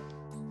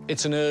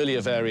 It's an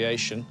earlier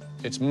variation.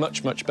 It's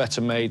much, much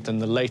better made than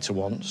the later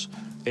ones.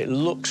 It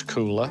looks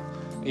cooler.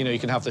 You know, you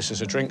can have this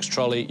as a drinks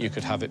trolley. You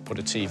could have it put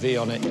a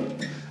TV on it.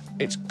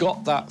 It's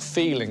got that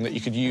feeling that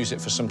you could use it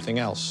for something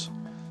else.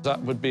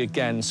 That would be,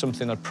 again,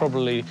 something I'd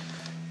probably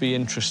be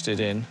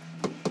interested in.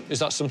 Is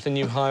that something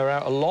you hire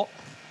out a lot?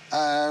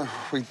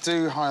 We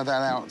do hire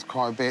that out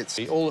quite a bit.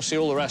 See all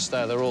the rest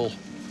there, they're all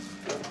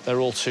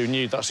too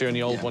new. That's the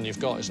only old one you've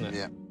got, isn't it?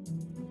 Yeah.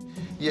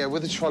 Yeah,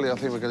 with the trolley, I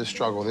think we're going to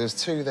struggle. There's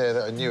two there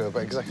that are newer,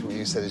 but exactly what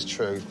you said is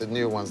true. The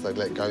newer ones, they've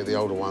let go. The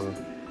older one,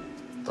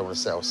 don't want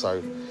to sell.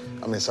 So,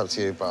 I mean, it's up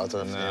to you, but I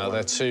don't know. No,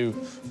 they're too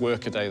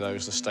workaday,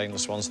 those, the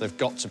stainless ones. They've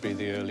got to be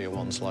the earlier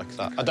ones like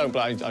that.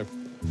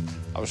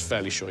 I was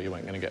fairly sure you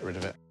weren't going to get rid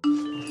of it.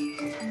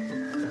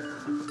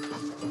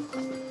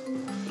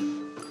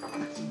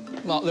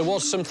 Mark, there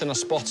was something I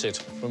spotted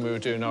when we were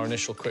doing our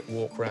initial quick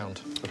walk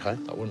round. OK.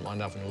 That I wouldn't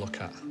mind having a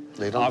look at.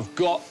 Lead on. I've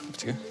got...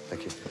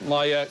 Thank you.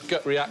 My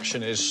gut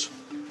reaction is...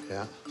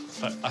 Yeah.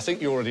 I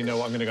think you already know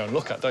what I'm going to go and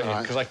look at, don't you?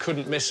 Right. Because I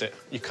couldn't miss it.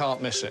 You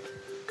can't miss it.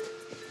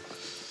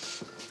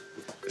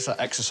 It's that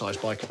exercise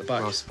bike at the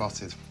back. Well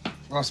spotted.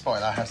 Well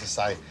spotted, I have to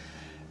say.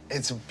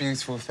 It's a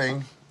beautiful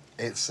thing.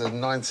 It's a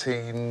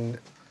late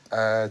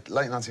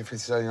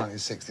 1950s, early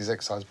 1960s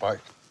exercise bike.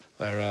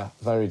 They're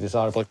very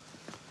desirable.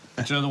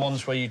 Do you know the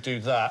ones where you do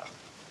that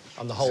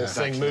and the whole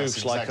thing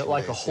moves like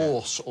a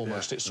horse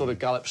almost? It sort of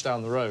gallops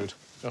down the road.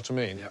 You know what I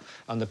mean? Yeah.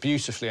 And they're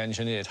beautifully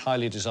engineered,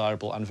 highly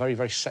desirable, and very,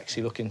 very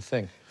sexy-looking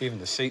thing. Even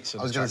the seats are...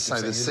 I was going to say,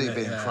 the seat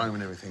being chrome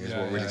and everything is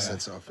what really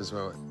sets it off as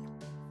well.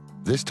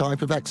 This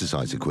type of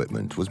exercise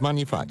equipment was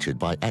manufactured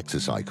by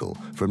Exercycle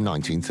from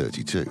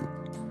 1932.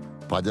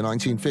 By the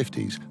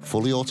 1950s,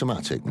 fully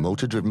automatic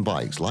motor-driven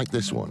bikes like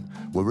this one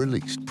were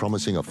released,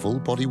 promising a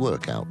full-body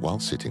workout while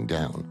sitting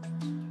down.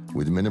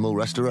 With minimal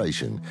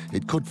restoration,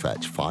 it could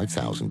fetch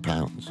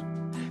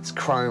 £5,000. It's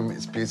chrome,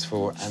 it's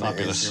beautiful, and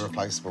fabulous. It is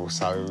irreplaceable,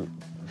 so...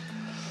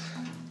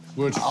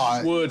 Would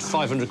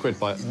 500 quid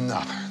buy it?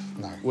 No,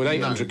 no. Would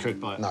 800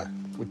 quid buy it? No.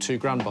 Would £2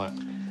 grand buy it?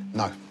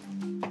 No.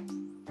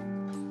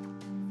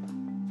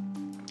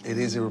 It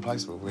is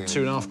irreplaceable, really.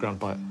 £2.5 grand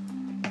buy it?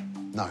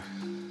 No.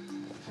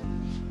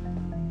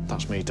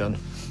 That's me done.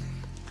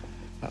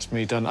 That's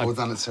me done. All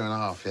done at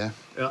 2.5, yeah?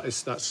 Yeah,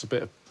 that's a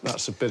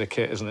bit of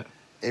kit, isn't it?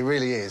 It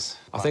really is.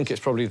 I think it's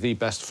probably the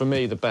best, for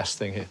me, the best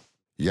thing here.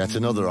 Yet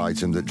another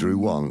item that Drew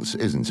wants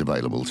isn't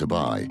available to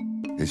buy.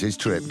 Is his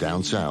trip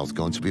down south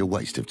going to be a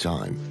waste of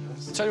time?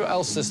 I'll tell you what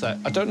else is there.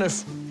 I don't know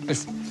if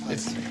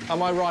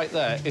am I right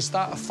there? Is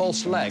that a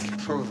false leg?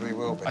 Probably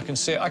will be. I can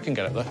see it. I can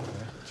get it there. Do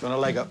you want a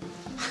leg up?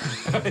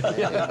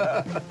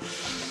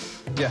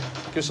 Yeah,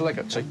 give us a leg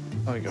up, see?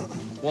 There you go.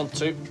 1,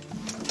 2.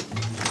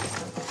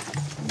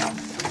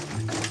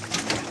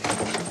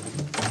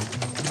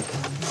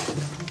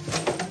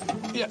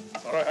 Yeah,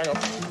 all right, hang on.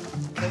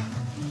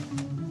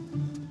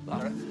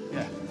 Okay.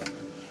 Yeah.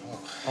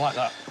 I like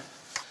that.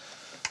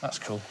 That's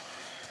cool.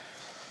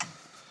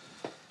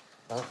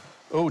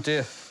 Oh,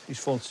 dear. He's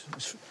fallen.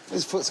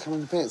 His foot's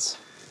coming to bits.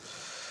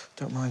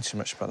 Don't mind too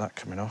much about that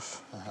coming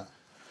off.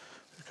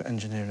 We've got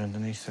engineering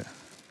underneath it.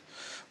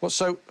 What,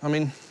 so, I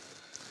mean...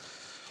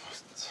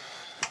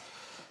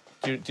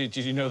 Did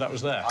you know that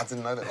was there? I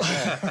didn't know that was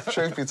there.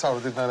 Truth be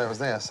told, I didn't know that was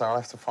there, so I'll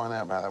have to find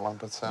out about that one,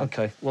 but...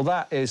 OK, well,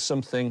 that is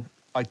something...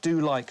 I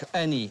do like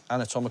any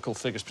anatomical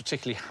figures,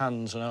 particularly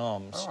hands and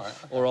arms,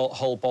 or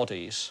whole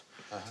bodies.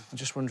 I'm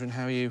just wondering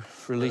how you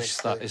release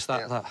that. Is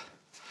that that?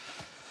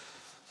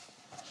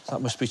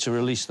 That must be to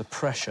release the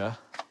pressure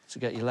to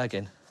get your leg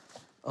in.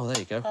 Oh, there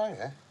you go. Oh,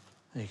 yeah.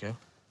 There you go.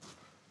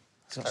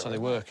 That's how they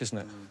work, isn't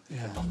it?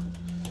 Yeah.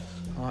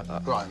 I like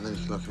that. Right, and then you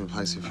can look in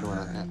place if you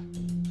want it, yeah.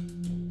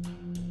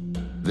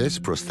 This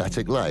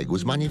prosthetic leg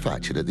was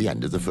manufactured at the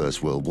end of the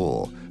First World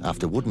War,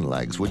 after wooden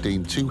legs were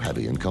deemed too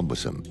heavy and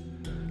cumbersome.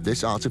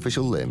 This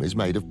artificial limb is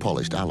made of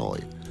polished alloy,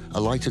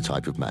 a lighter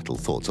type of metal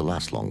thought to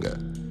last longer.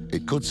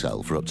 It could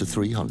sell for up to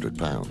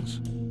 £300.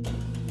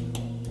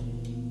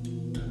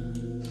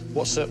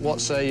 What's a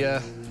You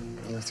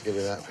have to give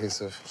you that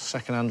piece of...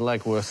 second-hand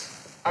leg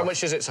worth? How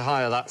much is it to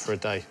hire that for a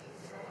day?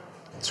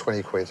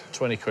 20 quid.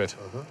 20 quid.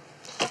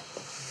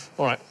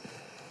 All right.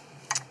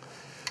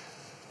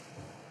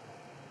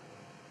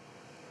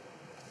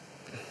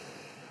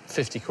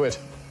 £50 quid.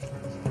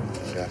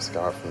 You have to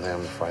go up from there,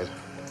 I'm afraid.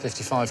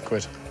 55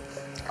 quid.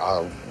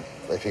 Oh,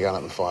 if you're going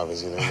up the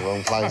fivers, you're in the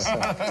wrong place.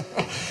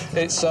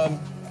 It's, what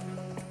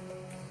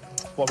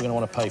are we going to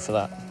want to pay for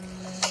that?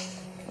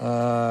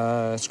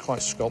 It's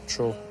quite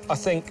sculptural. I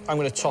think I'm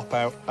going to top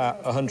out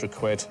at 100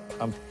 quid.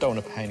 I don't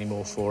want to pay any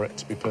more for it,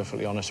 to be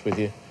perfectly honest with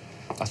you.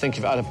 I think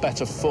if it had a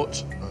better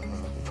foot,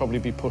 it'd probably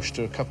be pushed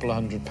to a couple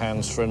of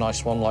 £100 for a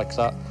nice one like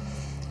that.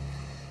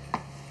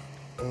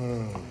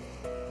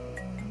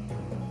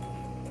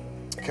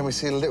 Can we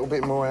see a little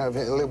bit more out of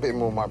it? A little bit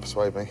more might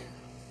persuade me.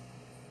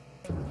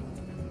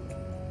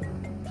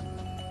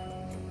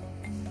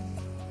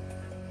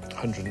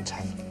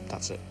 £110,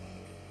 that's it.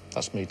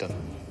 That's me done.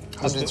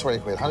 120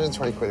 quid,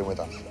 120 quid and we're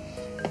done.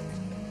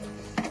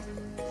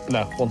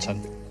 No, 110.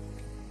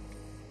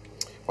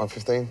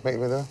 115, make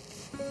me there.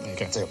 There you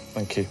go. Deal.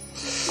 Thank you.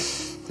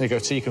 There you go,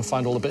 so you can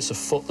find all the bits of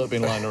foot that have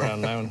been lying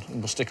around now and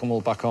we'll stick them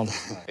all back on.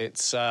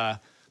 It's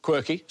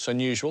quirky, it's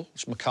unusual,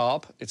 it's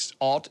macabre, it's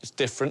odd, it's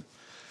different.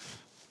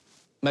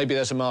 Maybe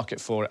there's a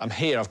market for it. I'm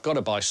here, I've got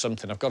to buy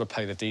something, I've got to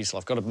pay the diesel,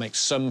 I've got to make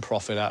some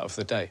profit out of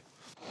the day.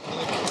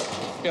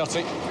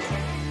 Yachty.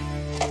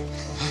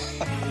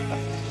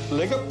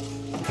 Leg up.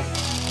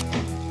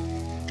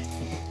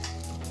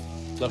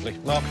 Lovely.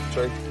 Mark,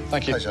 Drew,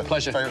 thank you.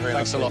 Pleasure. Very, very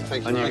Thanks a lot.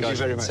 Thank you, and you thank guys.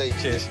 you very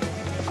much. Cheers.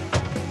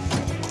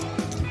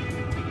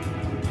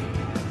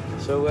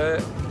 So,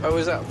 how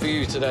was that for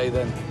you today,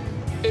 then?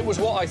 It was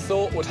what I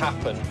thought would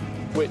happen,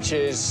 which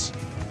is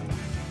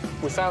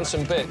we found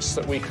some bits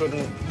that we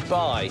couldn't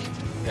buy.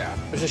 Yeah.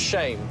 It was a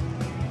shame.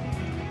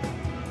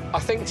 I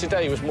think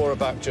today was more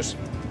about just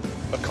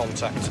a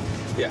contact.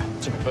 Yeah.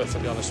 To be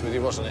perfectly honest with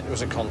you, wasn't it? It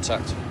was a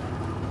contact.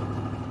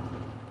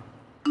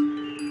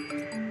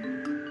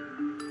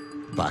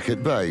 Back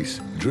at base,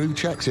 Drew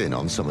checks in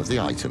on some of the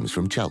items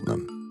from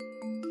Cheltenham.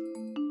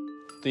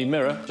 The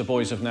mirror, the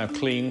boys have now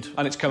cleaned,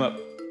 and it's come up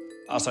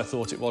as I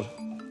thought it would.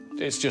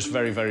 It's just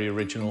very, very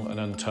original and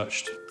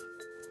untouched.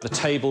 The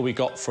table we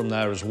got from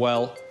there as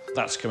well,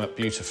 that's come up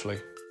beautifully.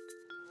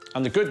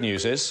 And the good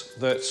news is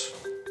that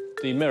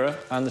the mirror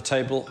and the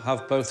table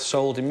have both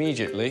sold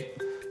immediately.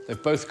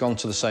 They've both gone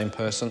to the same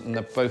person, and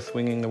they're both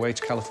winging their way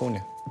to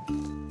California.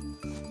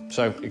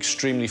 So,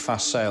 extremely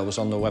fast sale. Was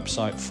on the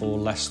website for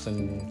less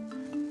than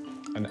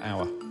an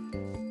hour.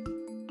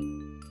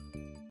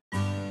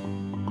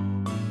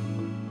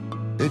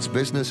 It's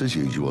business as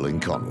usual in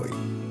Conwy,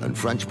 and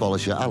French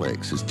polisher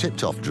Alex has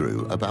tipped off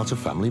Drew about a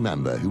family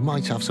member who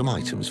might have some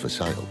items for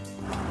sale.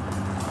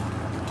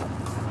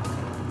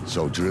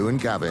 So Drew and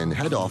Gavin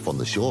head off on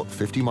the short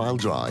 50-mile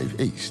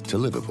drive east to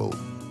Liverpool.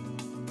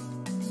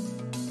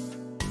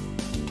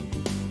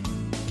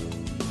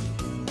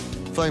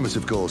 Famous,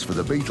 of course, for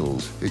the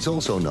Beatles, it's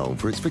also known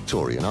for its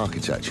Victorian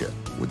architecture,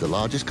 with the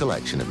largest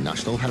collection of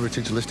National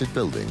Heritage-listed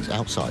buildings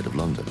outside of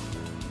London.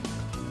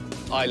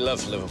 I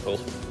love Liverpool.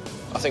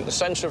 I think the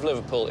centre of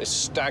Liverpool is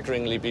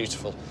staggeringly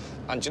beautiful.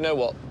 And do you know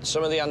what?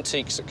 Some of the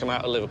antiques that come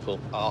out of Liverpool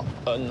are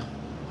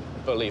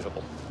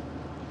unbelievable.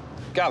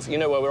 Gav, you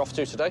know where we're off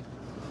to today?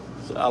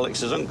 It's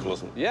Alex's uncle,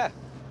 isn't it? Yeah.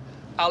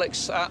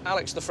 Alex,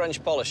 the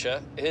French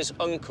polisher, his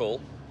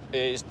uncle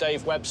is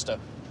Dave Webster,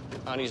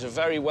 and he's a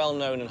very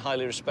well-known and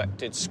highly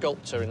respected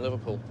sculptor in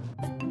Liverpool.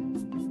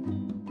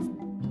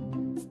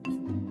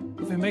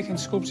 I've been making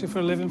sculpture for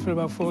a living for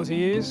about 40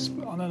 years,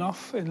 on and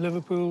off, in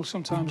Liverpool,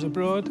 sometimes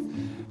abroad.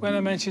 When I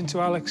mentioned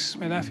to Alex,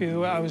 my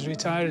nephew, I was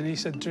retiring, he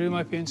said, Drew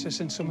might be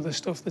interested in some of the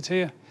stuff that's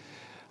here.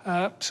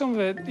 Some of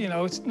it, you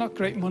know, it's not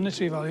great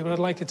monetary value, but I'd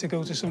like it to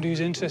go to somebody who's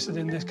interested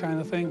in this kind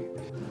of thing.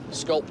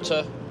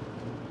 Sculptor,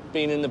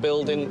 been in the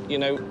building, you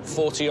know,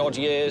 40-odd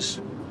years.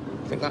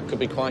 I think that could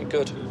be quite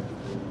good.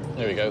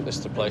 There we go, this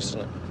is the place,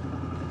 isn't it?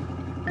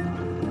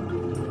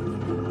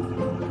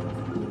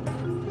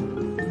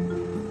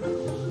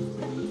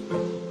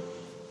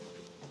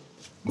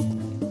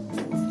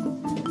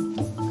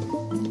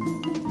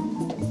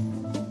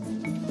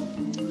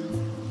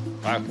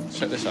 Wow,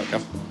 check this out,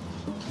 Gav.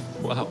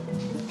 Wow.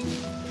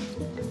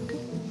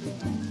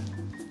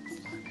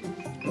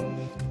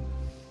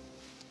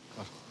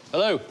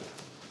 Hello.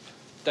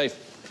 Dave.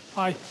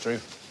 Hi. Drew.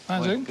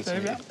 Hi, Drew. Good Dave, to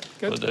yeah. meet you.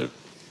 Good. Hello, Dave.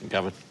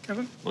 Gavin.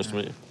 Gavin. Nice to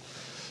meet you.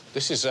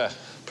 This is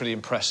pretty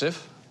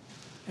impressive.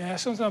 Yeah,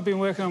 something I've been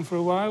working on for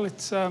a while.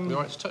 It's You all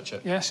right to touch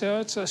it? Yeah, sure.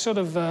 It's a sort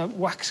of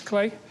wax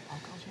clay. Oh,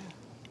 God, yeah.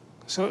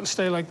 So it'll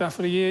stay like that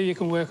for a year. You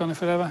can work on it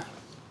forever.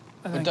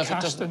 And then does it-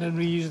 cast and then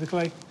reuse the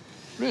clay.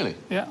 Really?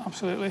 Yeah,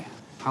 absolutely.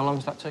 How long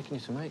has that taken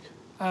you to make?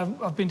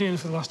 I've been doing it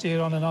for the last year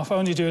on and off. I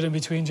only do it in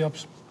between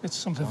jobs. It's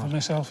something for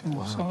myself, you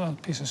know. So a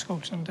piece of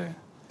sculpture I'm doing.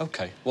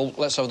 OK, well,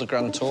 let's have the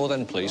grand tour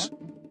then, please.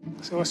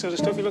 So what sort of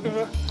stuff are you looking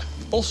for?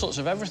 All sorts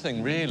of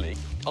everything, really.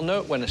 I'll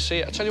know it when I see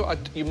it. I tell you what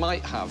you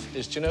might have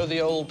is, do you know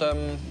the old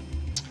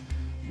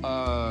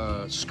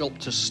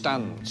sculptor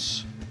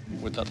stands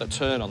with that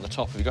turn on the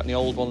top? Have you got any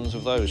old ones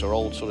of those, or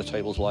old sort of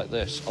tables like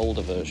this,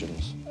 older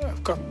versions?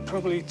 I've got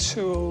probably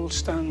 2 old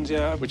stands,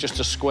 yeah. With just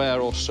a square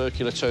or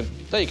circular turn.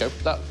 There you go.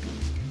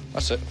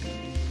 That's it.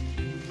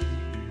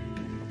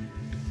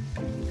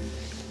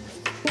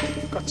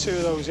 Got 2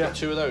 of those, yeah. Got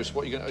 2 of those.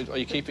 What are you going? Are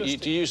you keeping?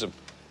 Do you use them?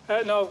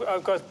 No,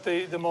 I've got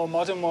the more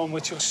modern one,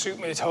 which will suit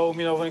me at home.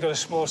 You know, I've only got a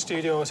small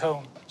studio at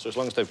home. So as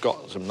long as they've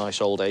got some nice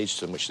old age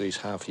to them, which these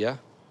have, yeah.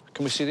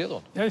 Can we see the other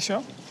one? Yeah,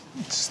 sure.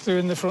 It's through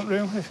in the front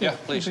room. If Yeah,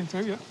 please.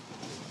 Through, yeah.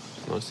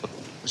 Nice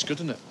stuff. It's good,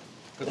 isn't it?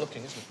 Good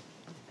looking, isn't it?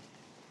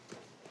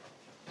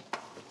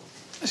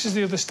 This is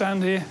the other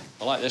stand here.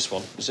 I like this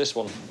one. Is this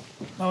one?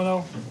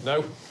 No.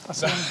 No.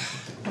 That's the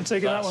one. I'm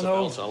taking that one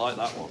home. I like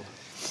that one.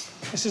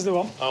 This is the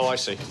one. Oh, I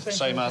see.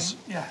 Same as.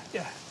 Yeah.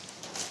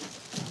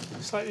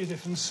 Slightly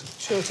different.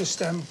 Shorter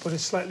stem, but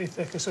it's slightly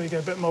thicker, so you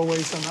get a bit more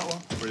weight on that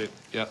one. Brilliant.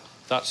 Yeah.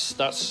 That's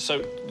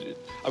so.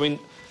 I mean,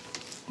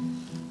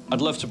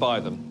 I'd love to buy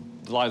them.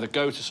 They'll either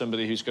go to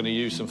somebody who's going to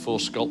use them for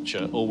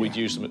sculpture, or we'd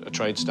use them at a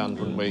trade stand,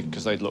 wouldn't we?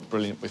 Because they'd look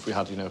brilliant if we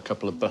had, you know, a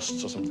couple of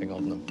busts or something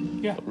on them.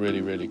 Yeah. Look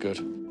really, really good.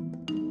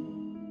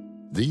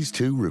 These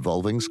 2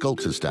 revolving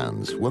sculpture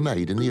stands were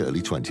made in the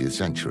early 20th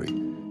century,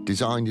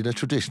 designed in a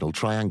traditional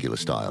triangular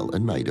style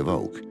and made of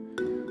oak.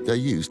 They're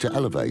used to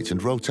elevate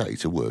and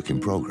rotate a work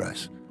in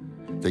progress.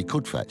 They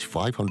could fetch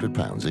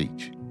 £500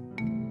 each.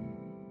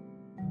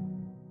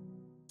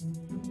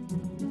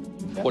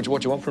 What do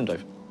you want from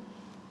Dave?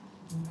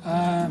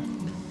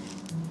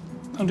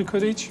 100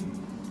 quid each.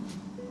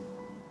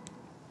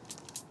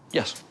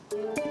 Yes.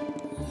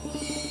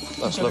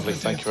 That's lovely,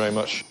 thank you very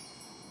much.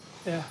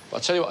 Yeah. But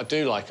I'll tell you what I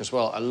do like as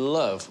well. I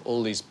love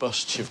all these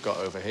busts you've got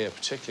over here,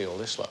 particularly all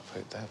this lot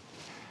out there.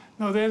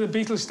 No, they're the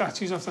Beatles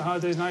statues off the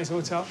Hard Day's Night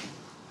Hotel.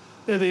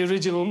 They're the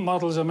original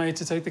models are made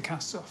to take the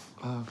casts off.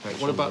 Oh, okay.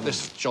 What about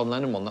this John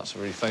Lennon one? That's a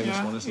really famous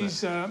one, isn't it?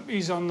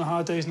 He's on the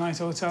Hard Day's Night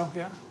Hotel,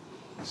 yeah.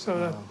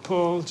 So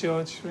Paul,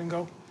 George,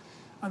 Ringo.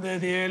 And they're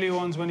the early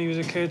ones when he was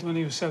a kid, when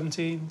he was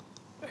 17,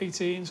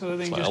 18, sort of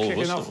thing, just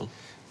kicking off.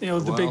 You know,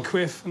 the big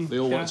quiff. And, they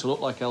all want to look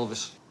like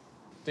Elvis.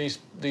 These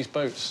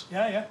boats?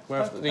 Yeah.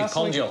 These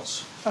pond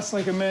yachts? That's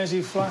like a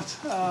Mersey flat.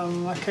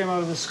 That came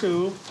out of the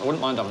school. I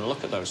wouldn't mind having a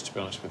look at those, to be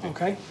honest with you.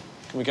 OK.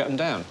 Can we get them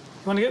down?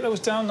 You want to get those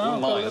down now?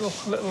 I've got a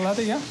little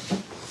ladder, yeah.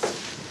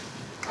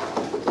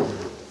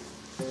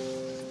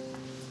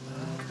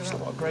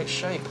 What a great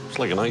shape. It's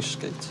like an ice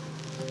skate.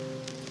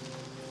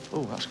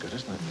 Oh, that's good,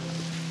 isn't it?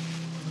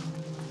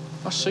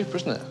 That's super,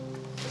 isn't it?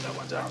 Put that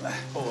one down there.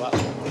 Oh,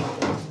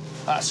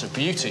 that's a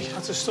beauty.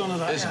 That's a stunner,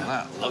 that, Isn't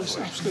that lovely? That's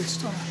an absolute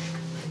stunner.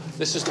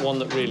 This is the one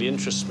that really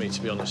interests me,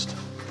 to be honest.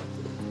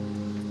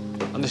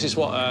 And this is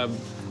what...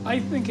 I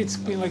think it's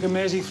been like a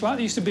Mersey flat.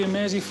 It used to be a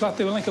Mersey flat.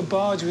 They were like a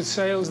barge with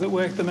sails that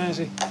worked the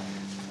Mersey.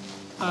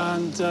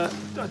 And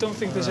I don't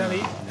think there's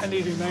any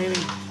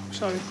remaining.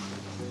 Sorry.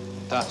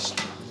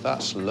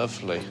 That's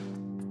lovely.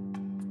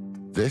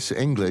 This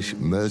English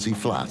Mersey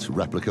flat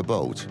replica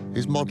boat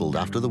is modelled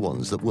after the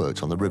ones that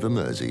worked on the River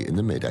Mersey in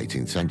the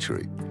mid-18th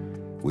century.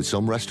 With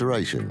some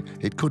restoration,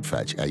 it could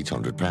fetch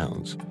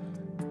 £800.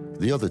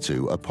 The other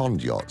two are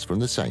pond yachts from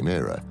the same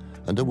era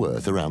and are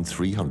worth around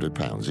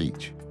 £300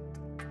 each.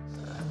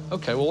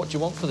 OK, well, what do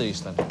you want for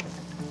these, then?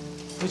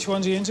 Which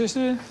ones are you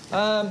interested in?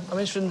 I'm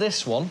interested in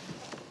this one.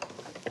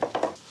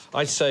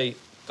 I'd say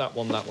that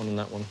one, and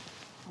that one.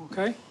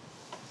 OK.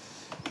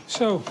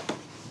 So,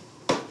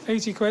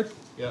 80 quid.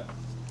 Yeah.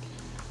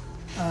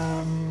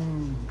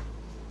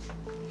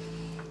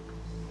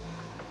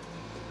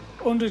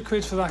 100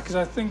 quid for that, because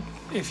I think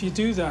if you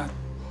do that,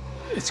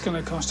 it's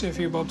going to cost you a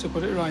few bob to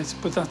put it right.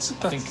 But that's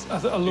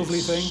a lovely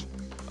thing.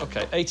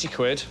 OK, 80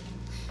 quid,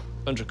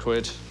 100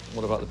 quid.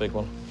 What about the big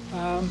one?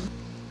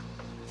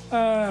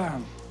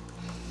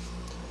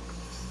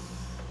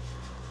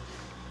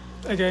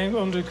 Again,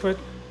 100 quid.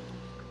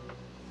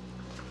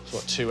 So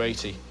what,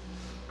 280?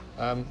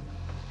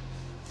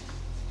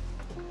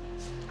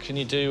 Can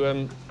you do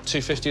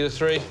 250 the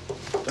three?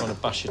 Don't want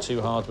to bash you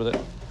too hard with it.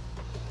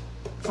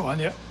 Go on,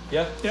 yeah.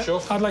 Yeah,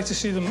 sure. I'd like to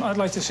see them.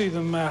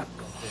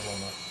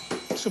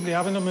 Somebody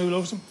having them who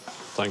loves them.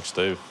 Thanks,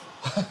 Dave.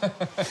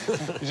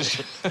 You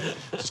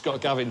just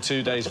got Gavin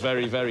 2 days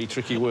very, very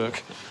tricky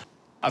work.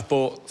 I've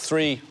bought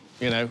 3,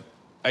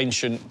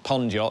 ancient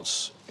pond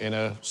yachts in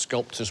a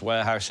sculptor's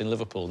warehouse in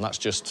Liverpool, and that's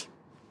just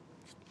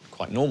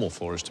quite normal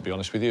for us, to be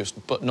honest with you,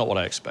 but not what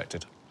I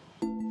expected.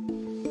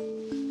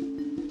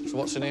 So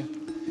what's in here?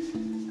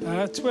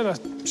 It's where I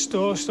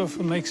store stuff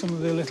and make some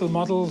of the little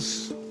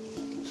models.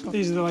 So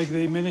these are like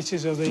the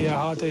miniatures of the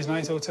Hard Day's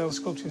Night Hotel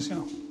sculptures,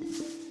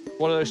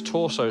 What are those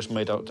torsos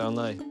made out down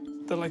there?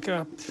 They're like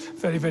a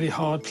very, very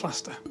hard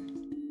plaster.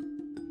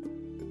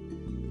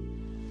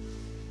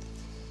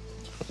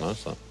 It's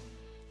nice, that.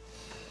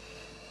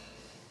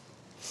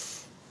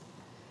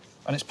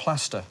 And it's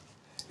plaster?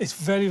 It's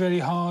very, very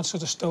hard,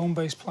 sort of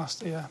stone-based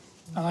plaster, yeah.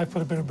 And I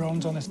put a bit of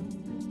bronze on it.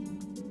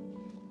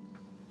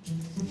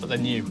 But they're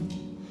new?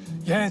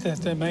 Yeah,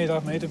 they're made.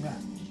 I've made them, yeah.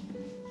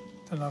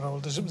 They're not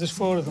old. There's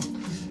 4 of them,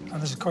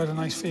 and there's quite a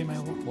nice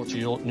female one. What do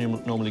you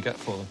normally get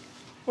for them?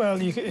 Well,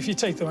 if you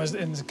take them as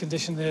in the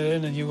condition they're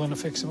in and you want to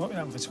fix them up, you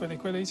have them for 20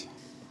 quid each.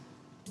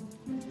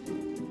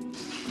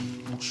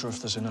 Not sure if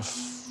there's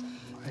enough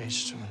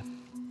age to them.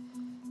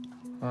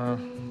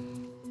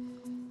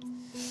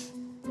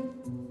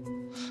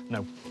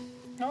 No.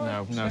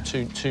 No,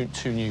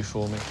 too new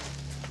for me.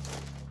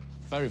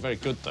 Very, very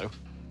good, though.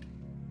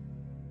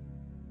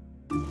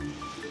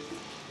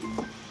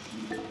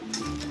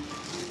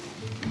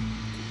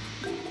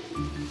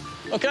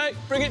 OK,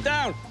 bring it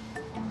down.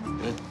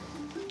 Yeah.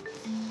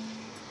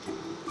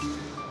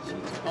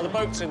 Are the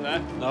boats in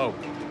there? No.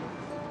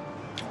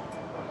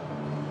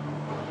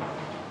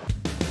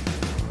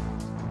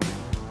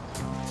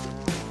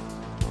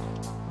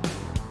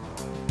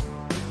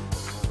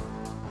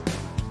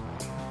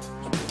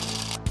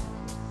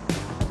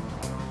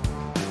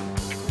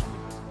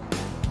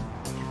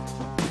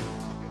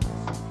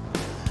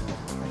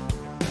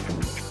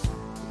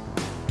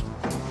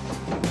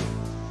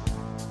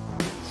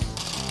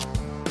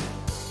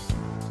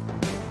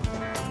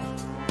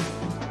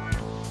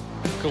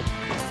 Cool.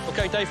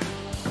 OK, Dave.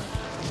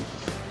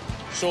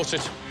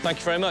 Sorted. Thank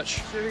you very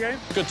much. See you again.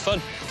 Good fun.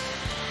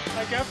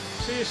 Hi, Gav.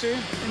 See you soon.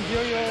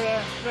 Enjoy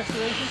your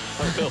restoration.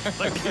 I will.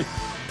 Thank you.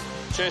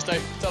 Cheers,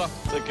 Dave. Ta-ra.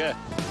 Take care.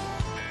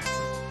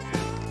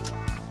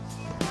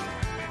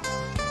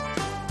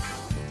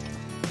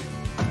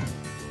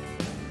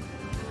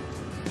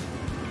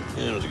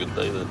 Yeah, it was a good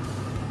day then.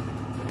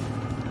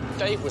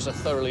 Dave was a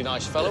thoroughly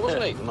nice fellow,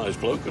 wasn't he? Nice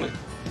bloke, wasn't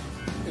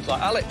he? Looks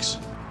like Alex.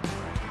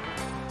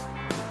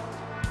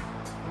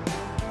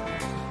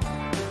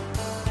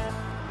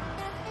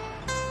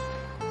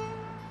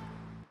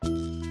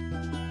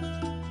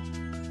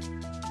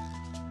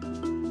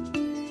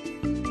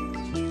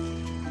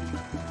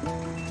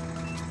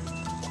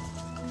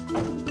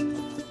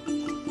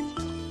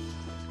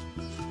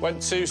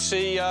 Went to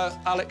see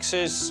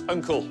Alex's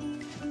uncle.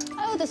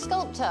 Oh, the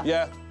sculptor.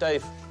 Yeah,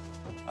 Dave.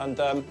 And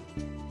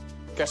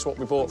guess what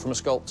we bought from a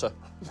sculptor?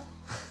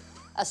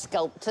 A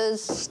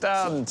sculptor's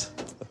stand.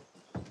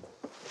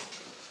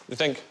 You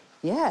think?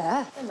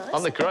 Yeah. They're nice.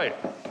 Aren't they great?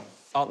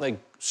 Aren't they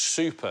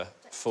super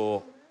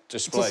for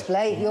display?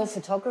 Display your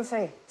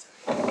photography.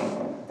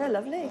 They're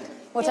lovely.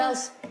 What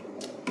else?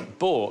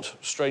 Bought,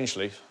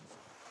 strangely,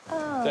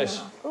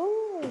 this.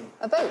 Ooh.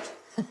 A boat.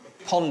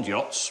 Pond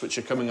yachts, which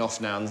are coming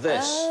off now, and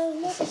this.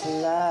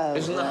 Lovely.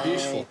 Isn't that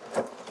beautiful?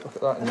 Look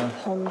at that in there.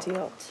 Pond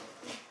yacht.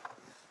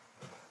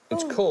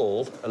 It's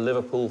called a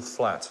Liverpool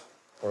flat,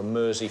 or a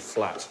Mersey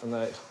flat. And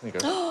there you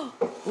go.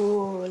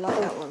 Ooh, I like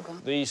that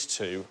one. These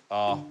two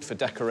are for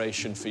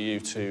decoration for you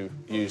to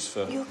use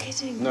for... You're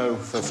kidding. No,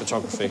 for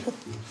photography.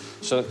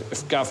 So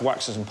if Gav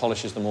waxes and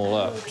polishes them all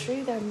up. Oh,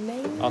 true, they're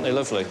amazing. Aren't they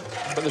lovely?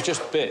 But they're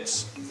just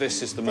bits.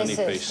 This is the money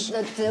piece.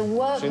 The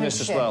workmanship. See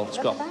this as well? It's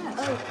got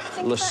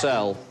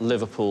Lascelles,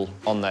 Liverpool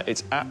on there.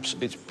 It's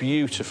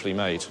beautifully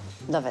made.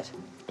 Love it.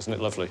 Isn't it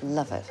lovely?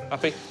 Love it.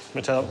 Happy?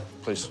 Mattel,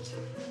 please.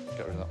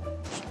 Get rid of that one.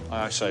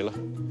 Aye, aye, sailor.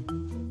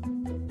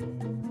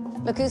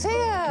 Look who's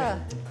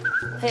here.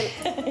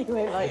 You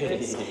won't like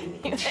this.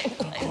 You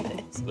won't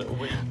like this. Little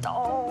wee.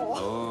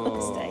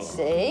 Oh. Stay.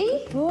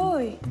 See?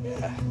 Boy.